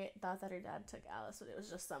Harriet thought that her dad took Alice, but it was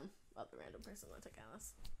just some other random person that took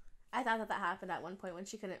Alice? I thought that happened at one point when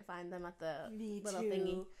she couldn't find them at the little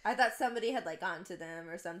thingy. I thought somebody had, like, gone to them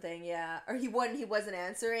or something, yeah. Or he wasn't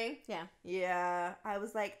answering. Yeah. Yeah. I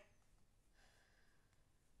was like,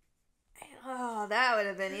 oh, that would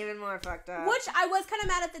have been even more fucked up. Which I was kind of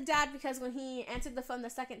mad at the dad because when he answered the phone the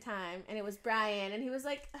second time and it was Brian and he was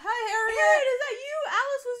like, hi, Harriet, is that you?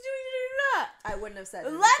 Alice was doing that. I wouldn't have said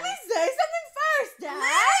anything. Let me say something first, Dad.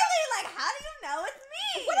 Literally, like, how do you know it's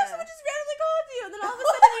me? What if someone just randomly called you and then all of a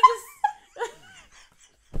sudden you just...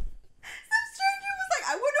 Some stranger was like,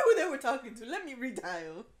 I wonder who they were talking to. Let me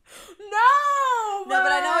redial. No, but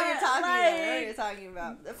I know what you're talking about. I know what you're talking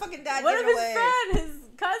about. The fucking dad What if his friend, his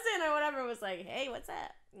cousin or whatever was like, hey, what's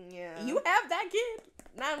up? Yeah. You have that kid?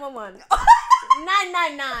 911.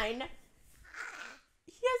 999.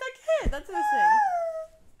 He has a kid. That's missing.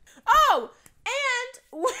 Oh, and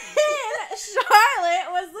when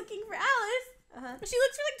Charlotte was looking for Alice, she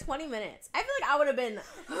looked for like 20 minutes. I feel like I would have been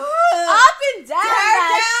up and down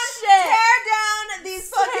shit. Tear down these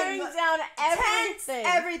fucking tearing down everything.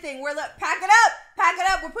 Everything. We're like, pack it up.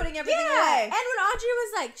 We're putting everything away. And when Audrey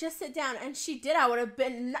was like, just sit down, and she did, I would have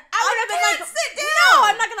been like, sit down. No,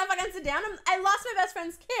 I'm not gonna fucking sit down. I lost my best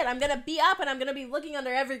friend's kid. I'm gonna be up and I'm gonna be looking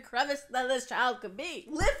under every crevice that this child could be.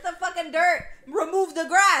 Lift the fucking dirt. Remove the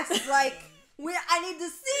grass. Like, I need to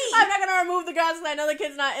see. I'm not gonna remove the grass because I know the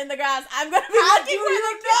kid's not in the grass. I'm gonna be looking for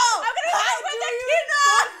the kid. I'm gonna be looking where the kid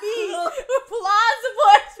could be. With plausible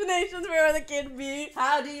explanations for where the kid be.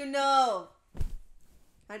 How do you know?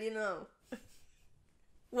 How do you know?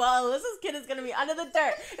 Well, Alyssa's kid is gonna be under the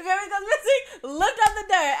dirt. If everything goes missing, lift up the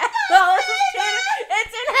dirt. Well, Alyssa's kid,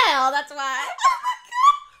 it's in hell. That's why. Oh my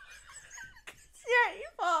god! You're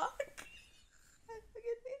evil.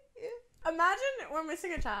 Imagine we're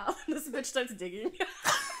missing a child and this bitch starts digging. He must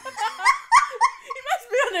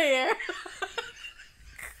be under here.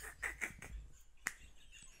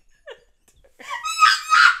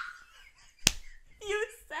 You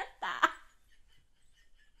said that.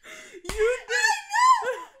 You did.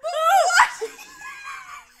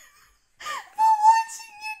 But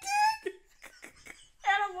watching you dig.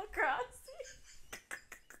 Animal Crossing.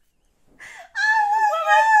 With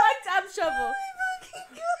my fucked up shovel.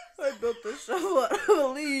 I built the shovel out of the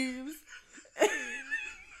leaves.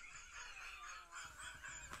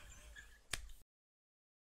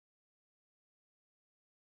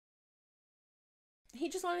 He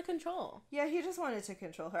just wanted control. Yeah, he just wanted to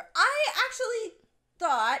control her. I actually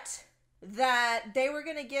thought that they were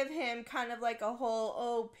going to give him kind of like a whole,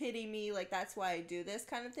 oh, pity me, like that's why I do this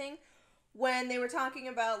kind of thing. When they were talking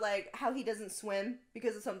about like how he doesn't swim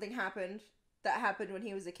because of something that happened when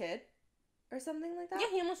he was a kid. Or something like that? Yeah,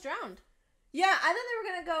 he almost drowned. Yeah, I thought they were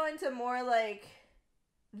going to go into more, like,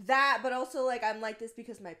 that, but also, like, I'm like this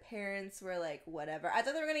because my parents were, like, whatever. I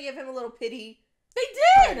thought they were going to give him a little pity. They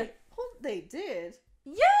did! Oh, they did?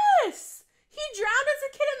 Yes! He drowned as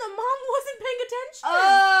a kid and the mom wasn't paying attention.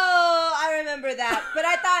 Oh, I remember that. But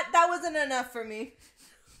I thought that wasn't enough for me.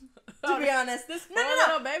 To be honest.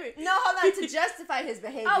 No, baby. No, hold on. To justify his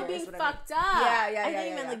behavior. Oh, being fucked up. Yeah. I think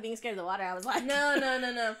you meant like being scared of the water. I was like,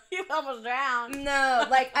 No. You almost drowned. No,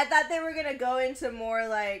 like I thought they were gonna go into more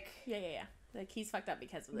like. Yeah. Like he's fucked up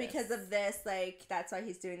because of this. Because of this, like that's why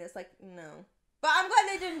he's doing this. Like no. But I'm glad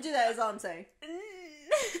they didn't do that. Is all I'm saying.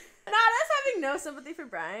 Not us having no sympathy for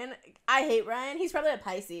Brian. I hate Brian. He's probably a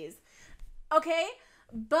Pisces. Okay,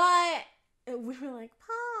 but we were like,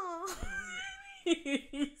 Paul.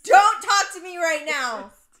 Don't talk to me right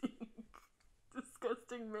now.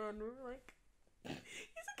 Disgusting man. We were like, he's a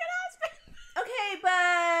good husband. Okay, but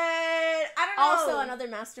I don't know. Also, another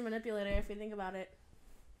master manipulator, if you think about it.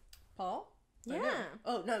 Paul? Yeah.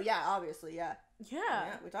 Oh, no, yeah, obviously, yeah.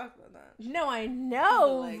 Yeah, we talked about that. No, I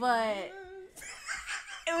know, but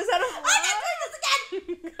it was out of love.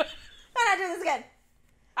 I'm not doing this again.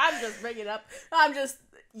 I'm just bringing it up. I'm just,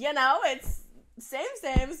 it's same,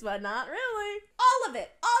 but not really. All of it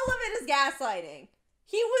is gaslighting.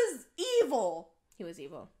 He was evil.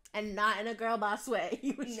 And not in a girl boss way.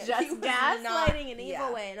 He was gaslighting in an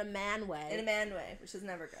evil way, in a man way. Which is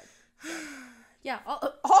never good. So. Yeah. Oh,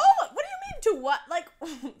 what do you mean to what? Like,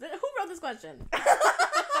 who wrote this question?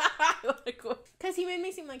 Because he made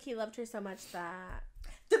me seem like he loved her so much that...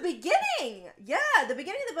 The beginning of the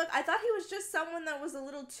book, I thought he was just someone that was a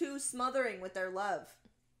little too smothering with their love.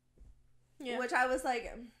 Yeah. Which I was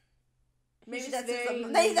like, maybe that's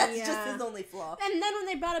just his only flaw. And then when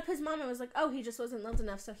they brought up his mom, it was like, oh, he just wasn't loved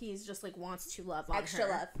enough, so he's just like wants to love on extra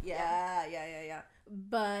her. Love. Yeah.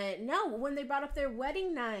 But no, when they brought up their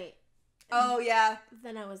wedding night. Oh, yeah.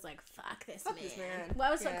 Then I was like, fuck this man. Well,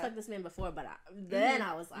 I was like, fuck this man before, but then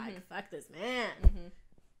I was like, fuck this man. Mm-hmm.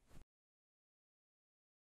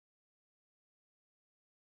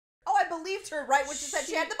 Oh, I believed her right when she said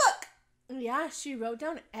she had the book. Yeah, she wrote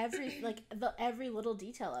down every little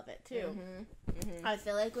detail of it, too. I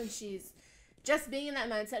feel like when she's just being in that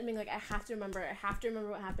mindset and being like, I have to remember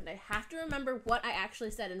what happened. I have to remember what I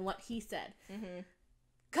actually said and what he said.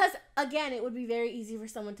 Because, again, it would be very easy for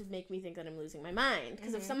someone to make me think that I'm losing my mind.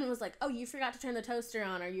 Because if someone was like, oh, you forgot to turn the toaster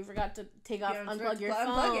on, or you forgot to unplug your phone.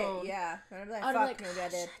 Unplug it, yeah. I'd be like, maybe I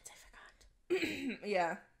did. Shit, I forgot.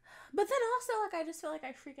 Yeah. But then also, like, I just feel like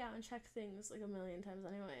I freak out and check things, like, a million times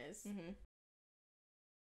anyways.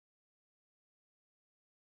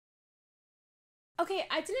 Okay,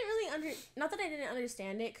 I didn't really not that I didn't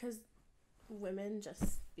understand it, because women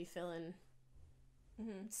just be feeling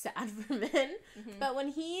sad for men. Mm-hmm. But when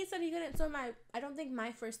he said he couldn't swim, I don't think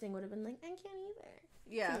my first thing would have been like, I can't either.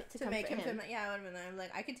 Yeah, to make him feel, yeah, I would have been there. I'm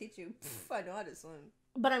like, I could teach you. I know how to swim.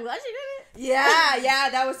 But I'm glad she did it. Yeah,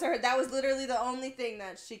 that was her. That was literally the only thing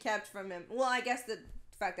that she kept from him. Well, I guess the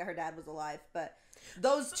fact that her dad was alive, but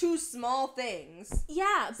those two small things.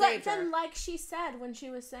 Yeah, but then, like she said when she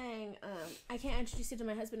was saying, I can't introduce you to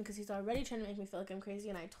my husband because he's already trying to make me feel like I'm crazy,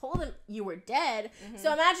 and I told him you were dead. Mm-hmm.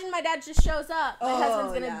 So imagine my dad just shows up. My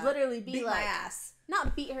husband's gonna literally be beat like, my ass.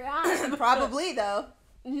 Not beat her ass. Probably though.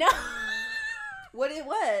 No. What?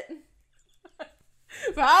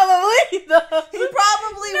 Probably though. He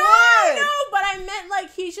probably would. No, but I meant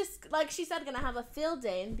like he's just like she said gonna have a field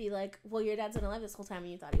day and be like, well, your dad's been alive this whole time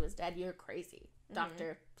and you thought he was dead. You're crazy.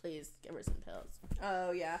 Doctor, please give her some pills.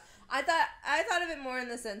 Oh yeah, I thought of it more in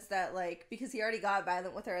the sense that like because he already got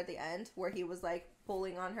violent with her at the end where he was like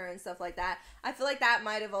pulling on her and stuff like that. I feel like that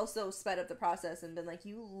might have also sped up the process and been like,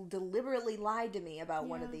 you deliberately lied to me about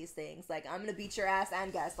one of these things. Like I'm gonna beat your ass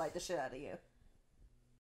and gaslight the shit out of you.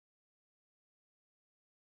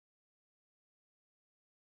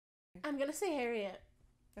 I'm gonna say Harriet.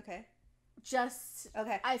 Okay.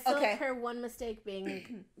 Okay. I feel like her one mistake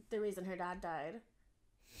being the reason her dad died.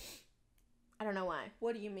 I don't know why.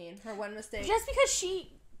 What do you mean? Her one mistake? Just because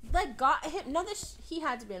she like got him. Not that he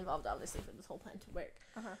had to be involved, obviously, for this whole plan to work.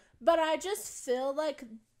 But I just feel like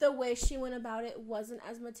the way she went about it wasn't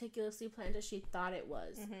as meticulously planned as she thought it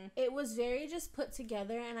was. Mm-hmm. It was very just put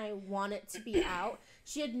together, and I want it to be out.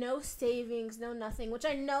 She had no savings, no nothing, which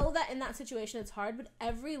I know that in that situation it's hard, but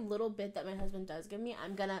every little bit that my husband does give me,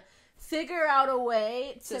 I'm gonna figure out a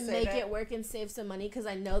way to make it work and save some money because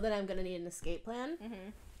I know that I'm gonna need an escape plan. Mm-hmm.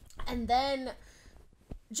 And then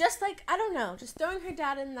just like, I don't know, just throwing her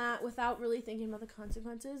dad in that without really thinking about the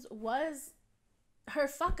consequences was her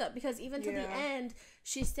fuck up, because even to the end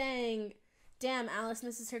she's saying, damn, Alice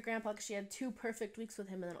misses her grandpa because she had 2 perfect weeks with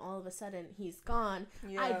him and then all of a sudden he's gone.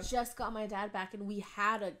 I just got my dad back and we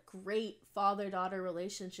had a great father-daughter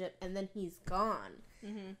relationship and then he's gone.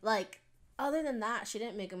 Mm-hmm. Like, other than that, she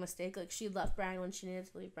didn't make a mistake. Like, she left Brian when she needed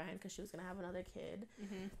to leave Brian because she was going to have another kid.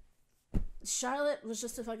 Mm-hmm. Charlotte was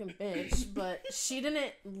just a fucking bitch, but she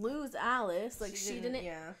didn't lose Alice. Like, she didn't.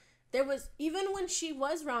 Yeah. There was, even when she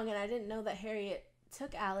was wrong and I didn't know that Harriet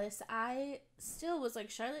took Alice, I still was like,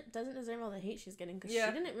 Charlotte doesn't deserve all the hate she's getting because she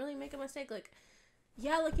didn't really make a mistake. Like,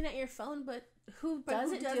 looking at your phone, but who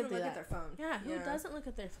doesn't look at their phone? Yeah, who doesn't look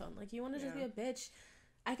at their phone? Like, you want to just be a bitch.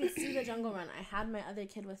 I could see the jungle run. I had my other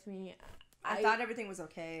kid with me. I thought everything was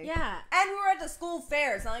okay. Yeah. And we were at the school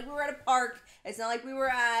fair. It's not like we were at a park. It's not like we were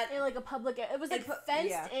at... like a public... It was like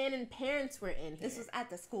fenced in and parents were in here. This was at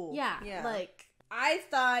the school. Yeah. Like... I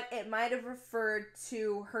thought it might have referred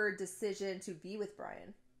to her decision to be with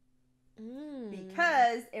Brian.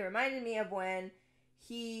 Because it reminded me of when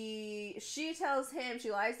she tells him,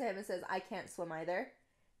 she lies to him and says, I can't swim either.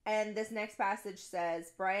 And this next passage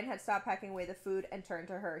says, Brian had stopped packing away the food and turned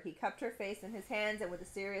to her. He cupped her face in his hands and with a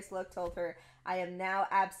serious look told her, I am now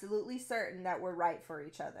absolutely certain that we're right for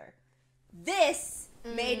each other. This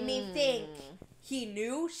made me think he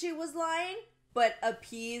knew she was lying, but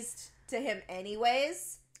appeased to him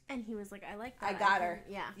anyways. And he was like, I like that. I got her.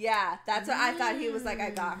 Yeah, that's what I thought. He was like, I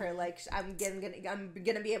got her. Like, I'm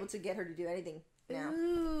gonna be able to get her to do anything now.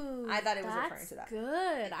 Ooh, I thought it was referring to that.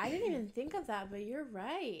 Good. I didn't even think of that, but you're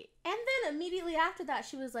right. And then immediately after that,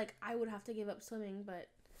 she was like, I would have to give up swimming, but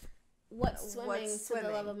what's swimming to the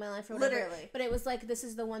love of my life or whatever. Literally. But it was like, this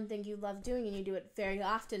is the one thing you love doing and you do it very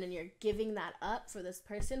often and you're giving that up for this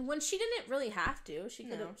person when she didn't really have to. She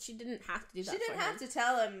didn't have to do that. She didn't have to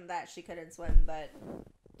tell him that she couldn't swim, but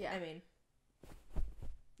I mean,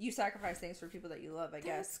 you sacrifice things for people that you love, I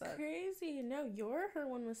guess. That's crazy. No, her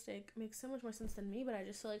one mistake makes so much more sense than me, but I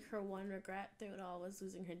just feel like her one regret through it all was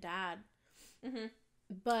losing her dad. Mm-hmm.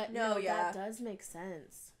 But that does make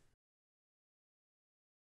sense.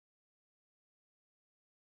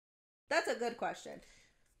 That's a good question.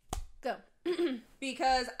 Go.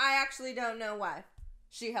 Because I actually don't know why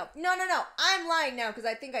she helped. No. I'm lying now because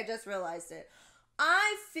I think I just realized it.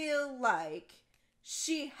 I feel like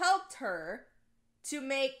she helped her to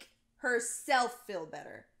make herself feel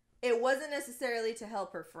better. It wasn't necessarily to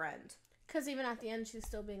help her friend. Because even at the end, she's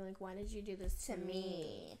still being like, why did you do this to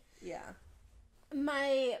me? Yeah.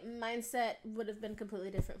 My mindset would have been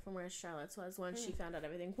completely different from where Charlotte's was once she found out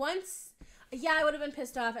everything. I would have been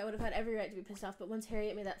pissed off. I would have had every right to be pissed off. But once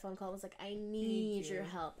Harriet made that phone call, I was like, I need your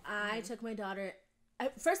help. I took my daughter.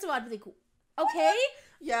 First of all, I'd be like, okay?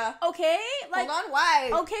 Yeah. Okay? Like, hold on,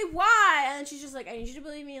 why? Okay, why? And then she's just like, I need you to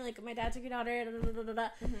believe me. Like, my dad took your daughter. Da, da, da, da, da.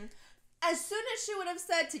 Mm-hmm. As soon as she would have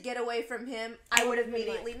said to get away from him, I would have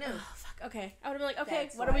immediately known. Oh, fuck. Okay. I would have been like, okay,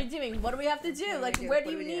 what are we doing? What do we have to do? Like, where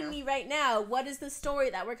do you need me right now? What is the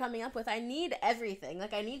story that we're coming up with? I need everything.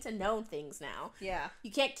 Like, I need to know things now. Yeah.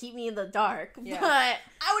 You can't keep me in the dark. Yeah. But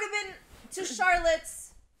I would have been, to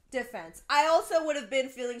Charlotte's defense, I also would have been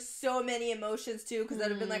feeling so many emotions, too, because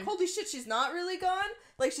I'd have been like, holy shit, she's not really gone?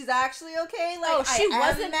 Like, she's actually okay? Like, she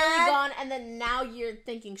wasn't really gone, and then now you're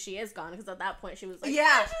thinking she is gone, because at that point she was like,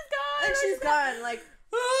 yeah, she's gone. And she's gone, like,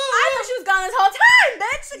 I thought she was gone this whole time,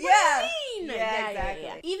 bitch. Like, yeah. What do you mean? Yeah, exactly.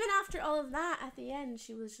 Yeah. Even after all of that, at the end,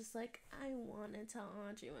 she was just like, I want to tell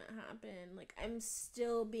Audrey what happened. Like, I'm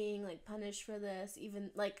still being, like, punished for this. Even,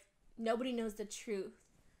 like, nobody knows the truth.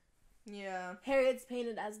 Yeah. Harriet's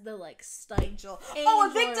painted as the, like, angel. Oh,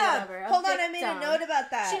 a victim! Hold on, I made a note about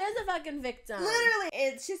that. She is a fucking victim.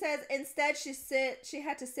 Literally. She says, instead, she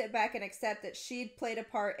had to sit back and accept that she'd played a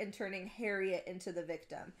part in turning Harriet into the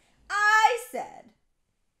victim. I said,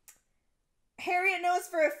 Harriet knows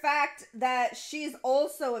for a fact that she's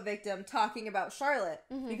also a victim talking about Charlotte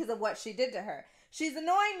because of what she did to her. She's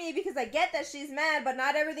annoying me because I get that she's mad, but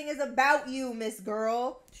not everything is about you, Miss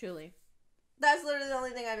Girl. Truly. That's literally the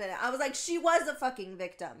only thing I did. I was like, she was a fucking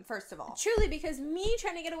victim, first of all. Truly, because me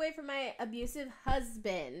trying to get away from my abusive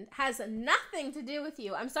husband has nothing to do with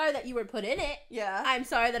you. I'm sorry that you were put in it. Yeah. I'm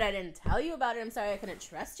sorry that I didn't tell you about it. I'm sorry I couldn't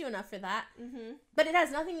trust you enough for that. Mm-hmm. But it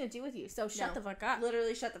has nothing to do with you, so shut the fuck up.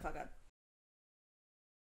 Literally, shut the fuck up.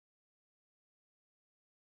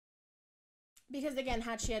 Because, again,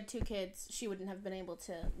 had she had 2 kids, she wouldn't have been able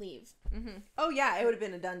to leave. Mm-hmm. Oh, yeah, it would have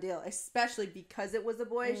been a done deal. Especially because it was a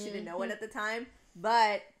boy. She didn't know it at the time.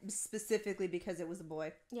 But specifically because it was a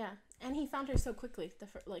boy. Yeah. And he found her so quickly.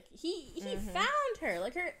 He found her.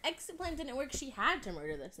 Like, her exit plan didn't work. She had to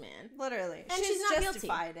murder this man. Literally. And she's not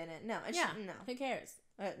justified guilty. in it. No. No. Who cares?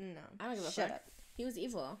 No. I don't give a fuck. Up. He was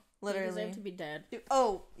evil. Literally. He deserved to be dead.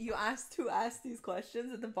 Oh, you asked who asked these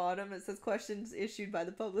questions? At the bottom, it says questions issued by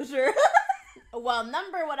the publisher. Well,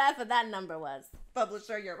 number whatever that number was.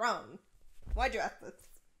 Publisher, you're wrong. Why'd you ask this?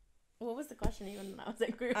 What was the question even when I was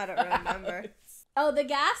angry? I don't remember. Oh, the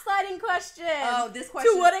gaslighting question. Oh, this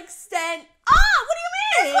question. To what extent? What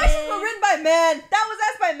do you mean? These questions were written by men. That was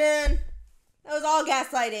asked by men. That was all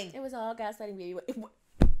gaslighting. It was all gaslighting, baby.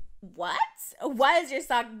 What? Why is your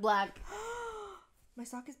sock black? My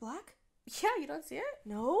sock is black? Yeah, you don't see it?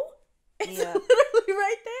 No? It's literally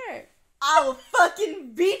right there. I will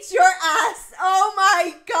fucking beat your ass. Oh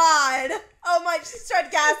my god. Oh my, she's trying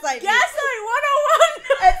to gaslight me. Gaslight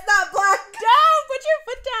 101. It's not black. Don't put your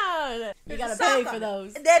foot down. You gotta pay for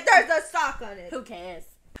those. There's a sock on it. Who cares?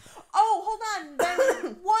 Oh, hold on.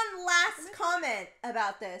 There's one last comment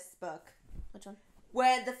about this book. Which one?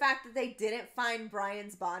 When the fact that they didn't find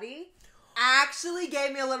Brian's body actually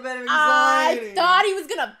gave me a little bit of anxiety. I thought he was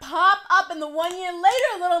gonna pop up in the 1 year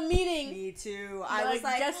later little meeting. Me too. I was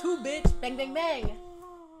like, guess who, bitch? Bang, bang, bang.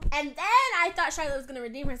 And then I thought Charlotte was gonna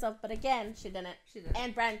redeem herself, but again, she didn't.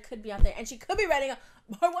 And Brian could be out there, and she could be writing her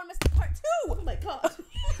One Missing Part 2. Oh my god.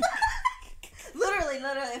 Literally,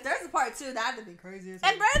 if there's a part 2, that'd be crazy. And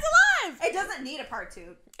Brian's alive. It doesn't need a part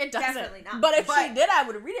 2. It doesn't. Definitely not. But if she did, I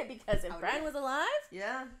would read it, because if Brian was alive.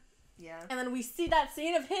 Yeah. Yeah. And then we see that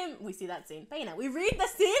scene of him. We see that scene. But, you know, we read the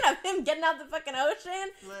scene of him getting out the fucking ocean.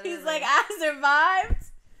 Literally. He's like, I survived.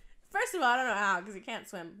 First of all, I don't know how, because he can't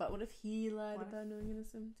swim. But what if he lied about knowing how to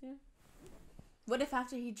swim, too? What if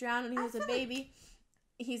after he drowned when he was a baby,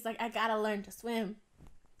 he's like, I gotta learn to swim,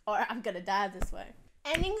 or I'm gonna die this way.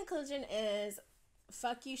 Ending conclusion is,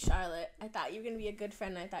 fuck you, Charlotte. I thought you were gonna be a good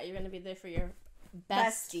friend. I thought you were gonna be there for your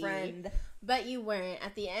best friend. But you weren't.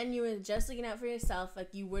 At the end, you were just looking out for yourself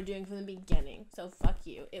like you were doing from the beginning. So fuck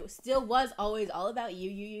you. It still was always all about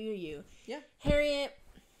you. Yeah. Harriet,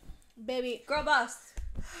 baby. Girl boss.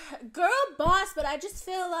 Girl boss, but I just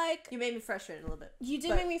feel like... You made me frustrated a little bit. You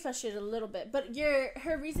did make me frustrated a little bit. But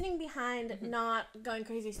her reasoning behind not going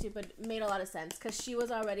crazy stupid made a lot of sense. Because she was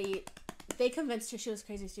already... They convinced her she was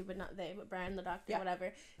crazy stupid. Not they, but Brian, the doctor,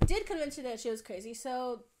 whatever. Did convince her that she was crazy.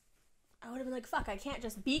 So... I would have been like, fuck, I can't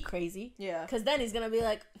just be crazy. Yeah. Because then he's going to be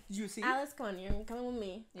like, Juicy. Alice, come on, you're coming with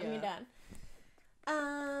me. I'm your dad.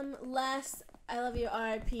 Les, I love you,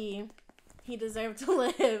 R.I.P. He deserved to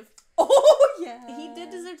live. Oh, yeah. He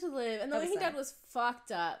did deserve to live. And the way he died was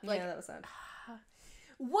fucked up. Like, yeah, that was sad.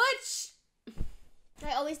 Which,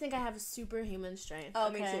 I always think I have superhuman strength. Oh,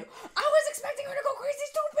 okay? Me too. I was expecting her to go crazy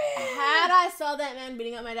stupid. Had I saw that man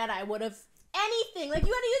beating up my dad, I would have anything. Like,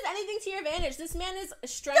 you had to use anything to your advantage. This man is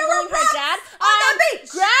strangling her dad. On the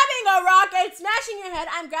beach. Grabbing a rock and smashing your head.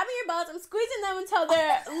 I'm grabbing your balls. I'm squeezing them until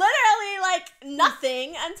they're literally like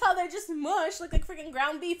nothing. Until they're just mush. Look like freaking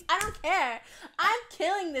ground beef. I don't care. I'm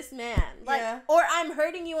killing this man. Like, or I'm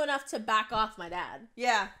hurting you enough to back off my dad.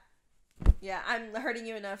 Yeah. Yeah, I'm hurting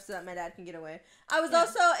you enough so that my dad can get away. I was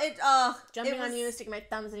also jumping on you and sticking my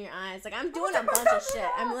thumbs in your eyes. Like, I'm doing a bunch of shit.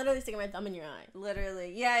 I'm literally sticking my thumb in your eye.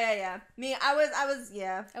 Literally. Yeah. Me, I was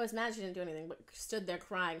I was mad she didn't do anything, but stood there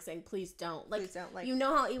crying, saying, please don't. Like, please don't. Like, you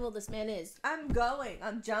know how evil this man is. I'm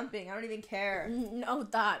jumping. I don't even care. No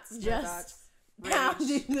thoughts. No just thoughts.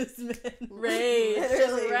 Pounding this man. Rage.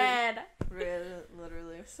 Literally. Just red.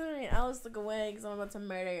 Literally. Sorry, Alice, look away because I'm about to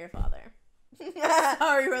murder your father.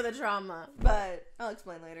 Sorry for the trauma. But I'll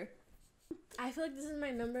explain later. I feel like this is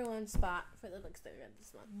my number one spot for the books that we read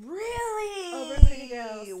this month. Really? Over Pretty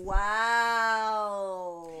Girls.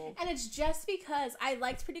 Wow. And it's just because I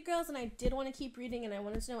liked Pretty Girls and I did want to keep reading and I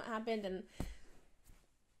wanted to know what happened and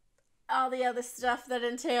all the other stuff that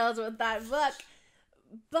entails with that book.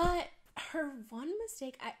 But her one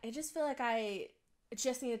mistake, I just feel like I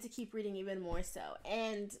just needed to keep reading even more so.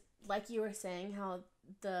 And like you were saying, how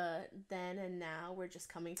the then and now were just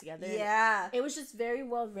coming together. Yeah. It was just very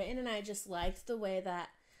well written, and I just liked the way that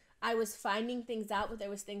I was finding things out, but there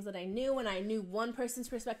was things that I knew, and I knew one person's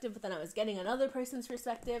perspective, but then I was getting another person's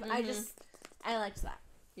perspective. I liked that.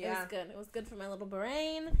 Yeah. It was good. It was good for my little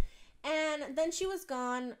brain. And then she was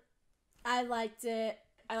gone. I liked it.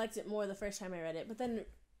 I liked it more the first time I read it, but then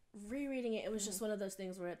rereading it, it was just one of those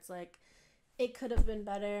things where it's like, it could have been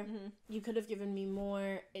better. Mm-hmm. You could have given me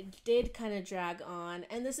more. It did kind of drag on.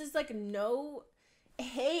 And this is like I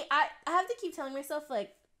have to keep telling myself,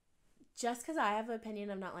 like, just because I have an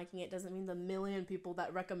opinion of not liking it doesn't mean the million people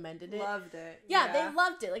that recommended it loved it. Yeah, they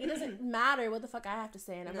loved it. Like, it doesn't matter what the fuck I have to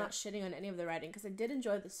say. And I'm not shitting on any of the writing because I did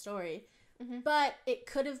enjoy the story. Mm-hmm. But it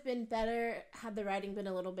could have been better had the writing been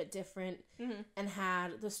a little bit different and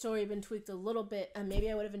had the story been tweaked a little bit. And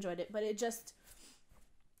maybe I would have enjoyed it. But it just...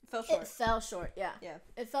 It fell short, yeah.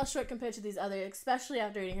 It fell short compared to these other, especially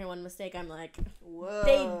after reading her one mistake. I'm like, whoa.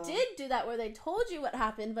 They did do that where they told you what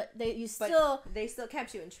happened, but they still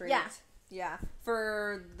kept you intrigued. Yeah.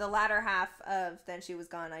 For the latter half of Then She Was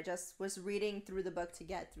Gone, I just was reading through the book to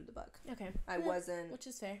get through the book. Okay. Which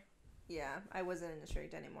is fair. Yeah, I wasn't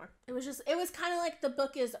intrigued anymore. It was kind of like the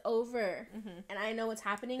book is over, and I know what's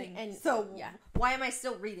happening, and so why am I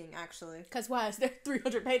still reading, actually? Because why is there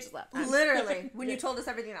 300 pages left? Literally, when you told us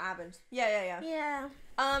everything that happened. Yeah.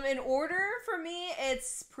 In order for me,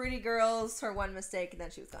 it's Pretty Girls, Her One Mistake, and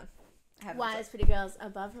Then She Was Gone. Why is Pretty Girls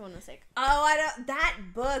above Her One Mistake? That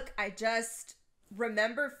book, I just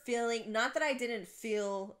remember feeling, not that I didn't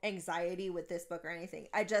feel anxiety with this book or anything,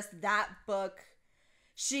 that book...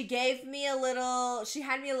 She had me a little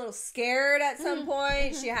scared at some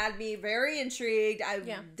point. She had me very intrigued.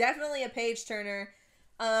 Definitely a page turner.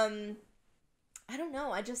 I don't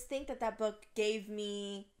know. I just think that book gave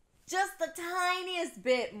me just the tiniest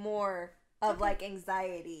bit more of like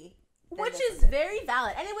anxiety. Which is very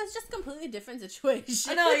valid. And it was just a completely different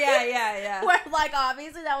situation. No, yeah. Where like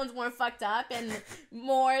obviously that one's more fucked up and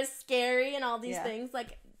more scary and all these things.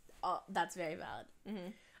 Like, that's very valid. Mm-hmm.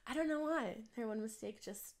 I don't know why. Her One Mistake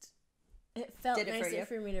it felt nicer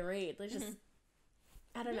for me to read. Like, just,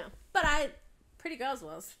 I don't know. But Pretty Girls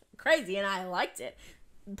was crazy, and I liked it.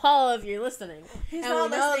 Paul, if you're listening, he's and not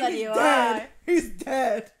we know that you are. He's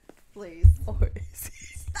dead. Please. Or is he?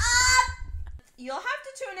 Stop! You'll have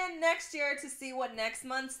to tune in next year to see what next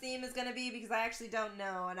month's theme is going to be, because I actually don't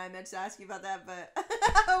know, and I meant to ask you about that, but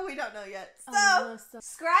we don't know yet. So,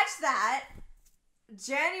 scratch that.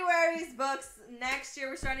 January's books next year.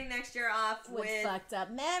 We're starting next year off with fucked up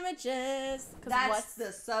marriages. That's the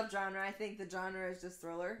subgenre. I think the genre is just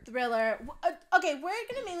thriller. Okay, we're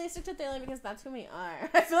gonna mainly stick to thriller because that's who we are.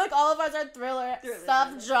 I feel like all of us are thriller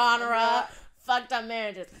subgenre. Fucked up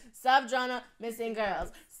marriages. Subgenre missing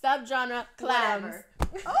girls. Subgenre clams.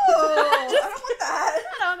 Oh, I don't want that. I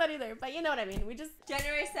don't want that either. But you know what I mean. We just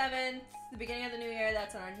January 7th. The beginning of the new year.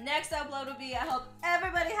 That's when our next upload will be. I hope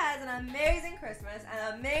everybody has an amazing Christmas,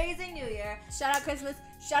 an amazing New Year. Shout out Christmas,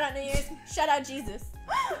 shout out New Year's, shout out Jesus.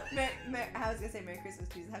 I was gonna say Merry Christmas,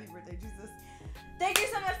 Jesus. Happy birthday, Jesus. Thank you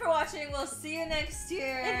so much for watching. We'll see you next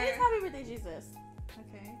year. It is Happy Birthday, Jesus.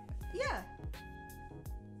 Okay. Yeah.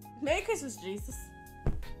 Merry Christmas, Jesus.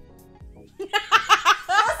 We'll see you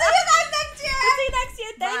guys next year. We'll see you next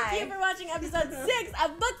year. Thank you for watching episode 6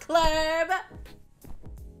 of Book Clerb.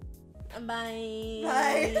 Bye.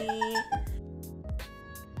 Bye.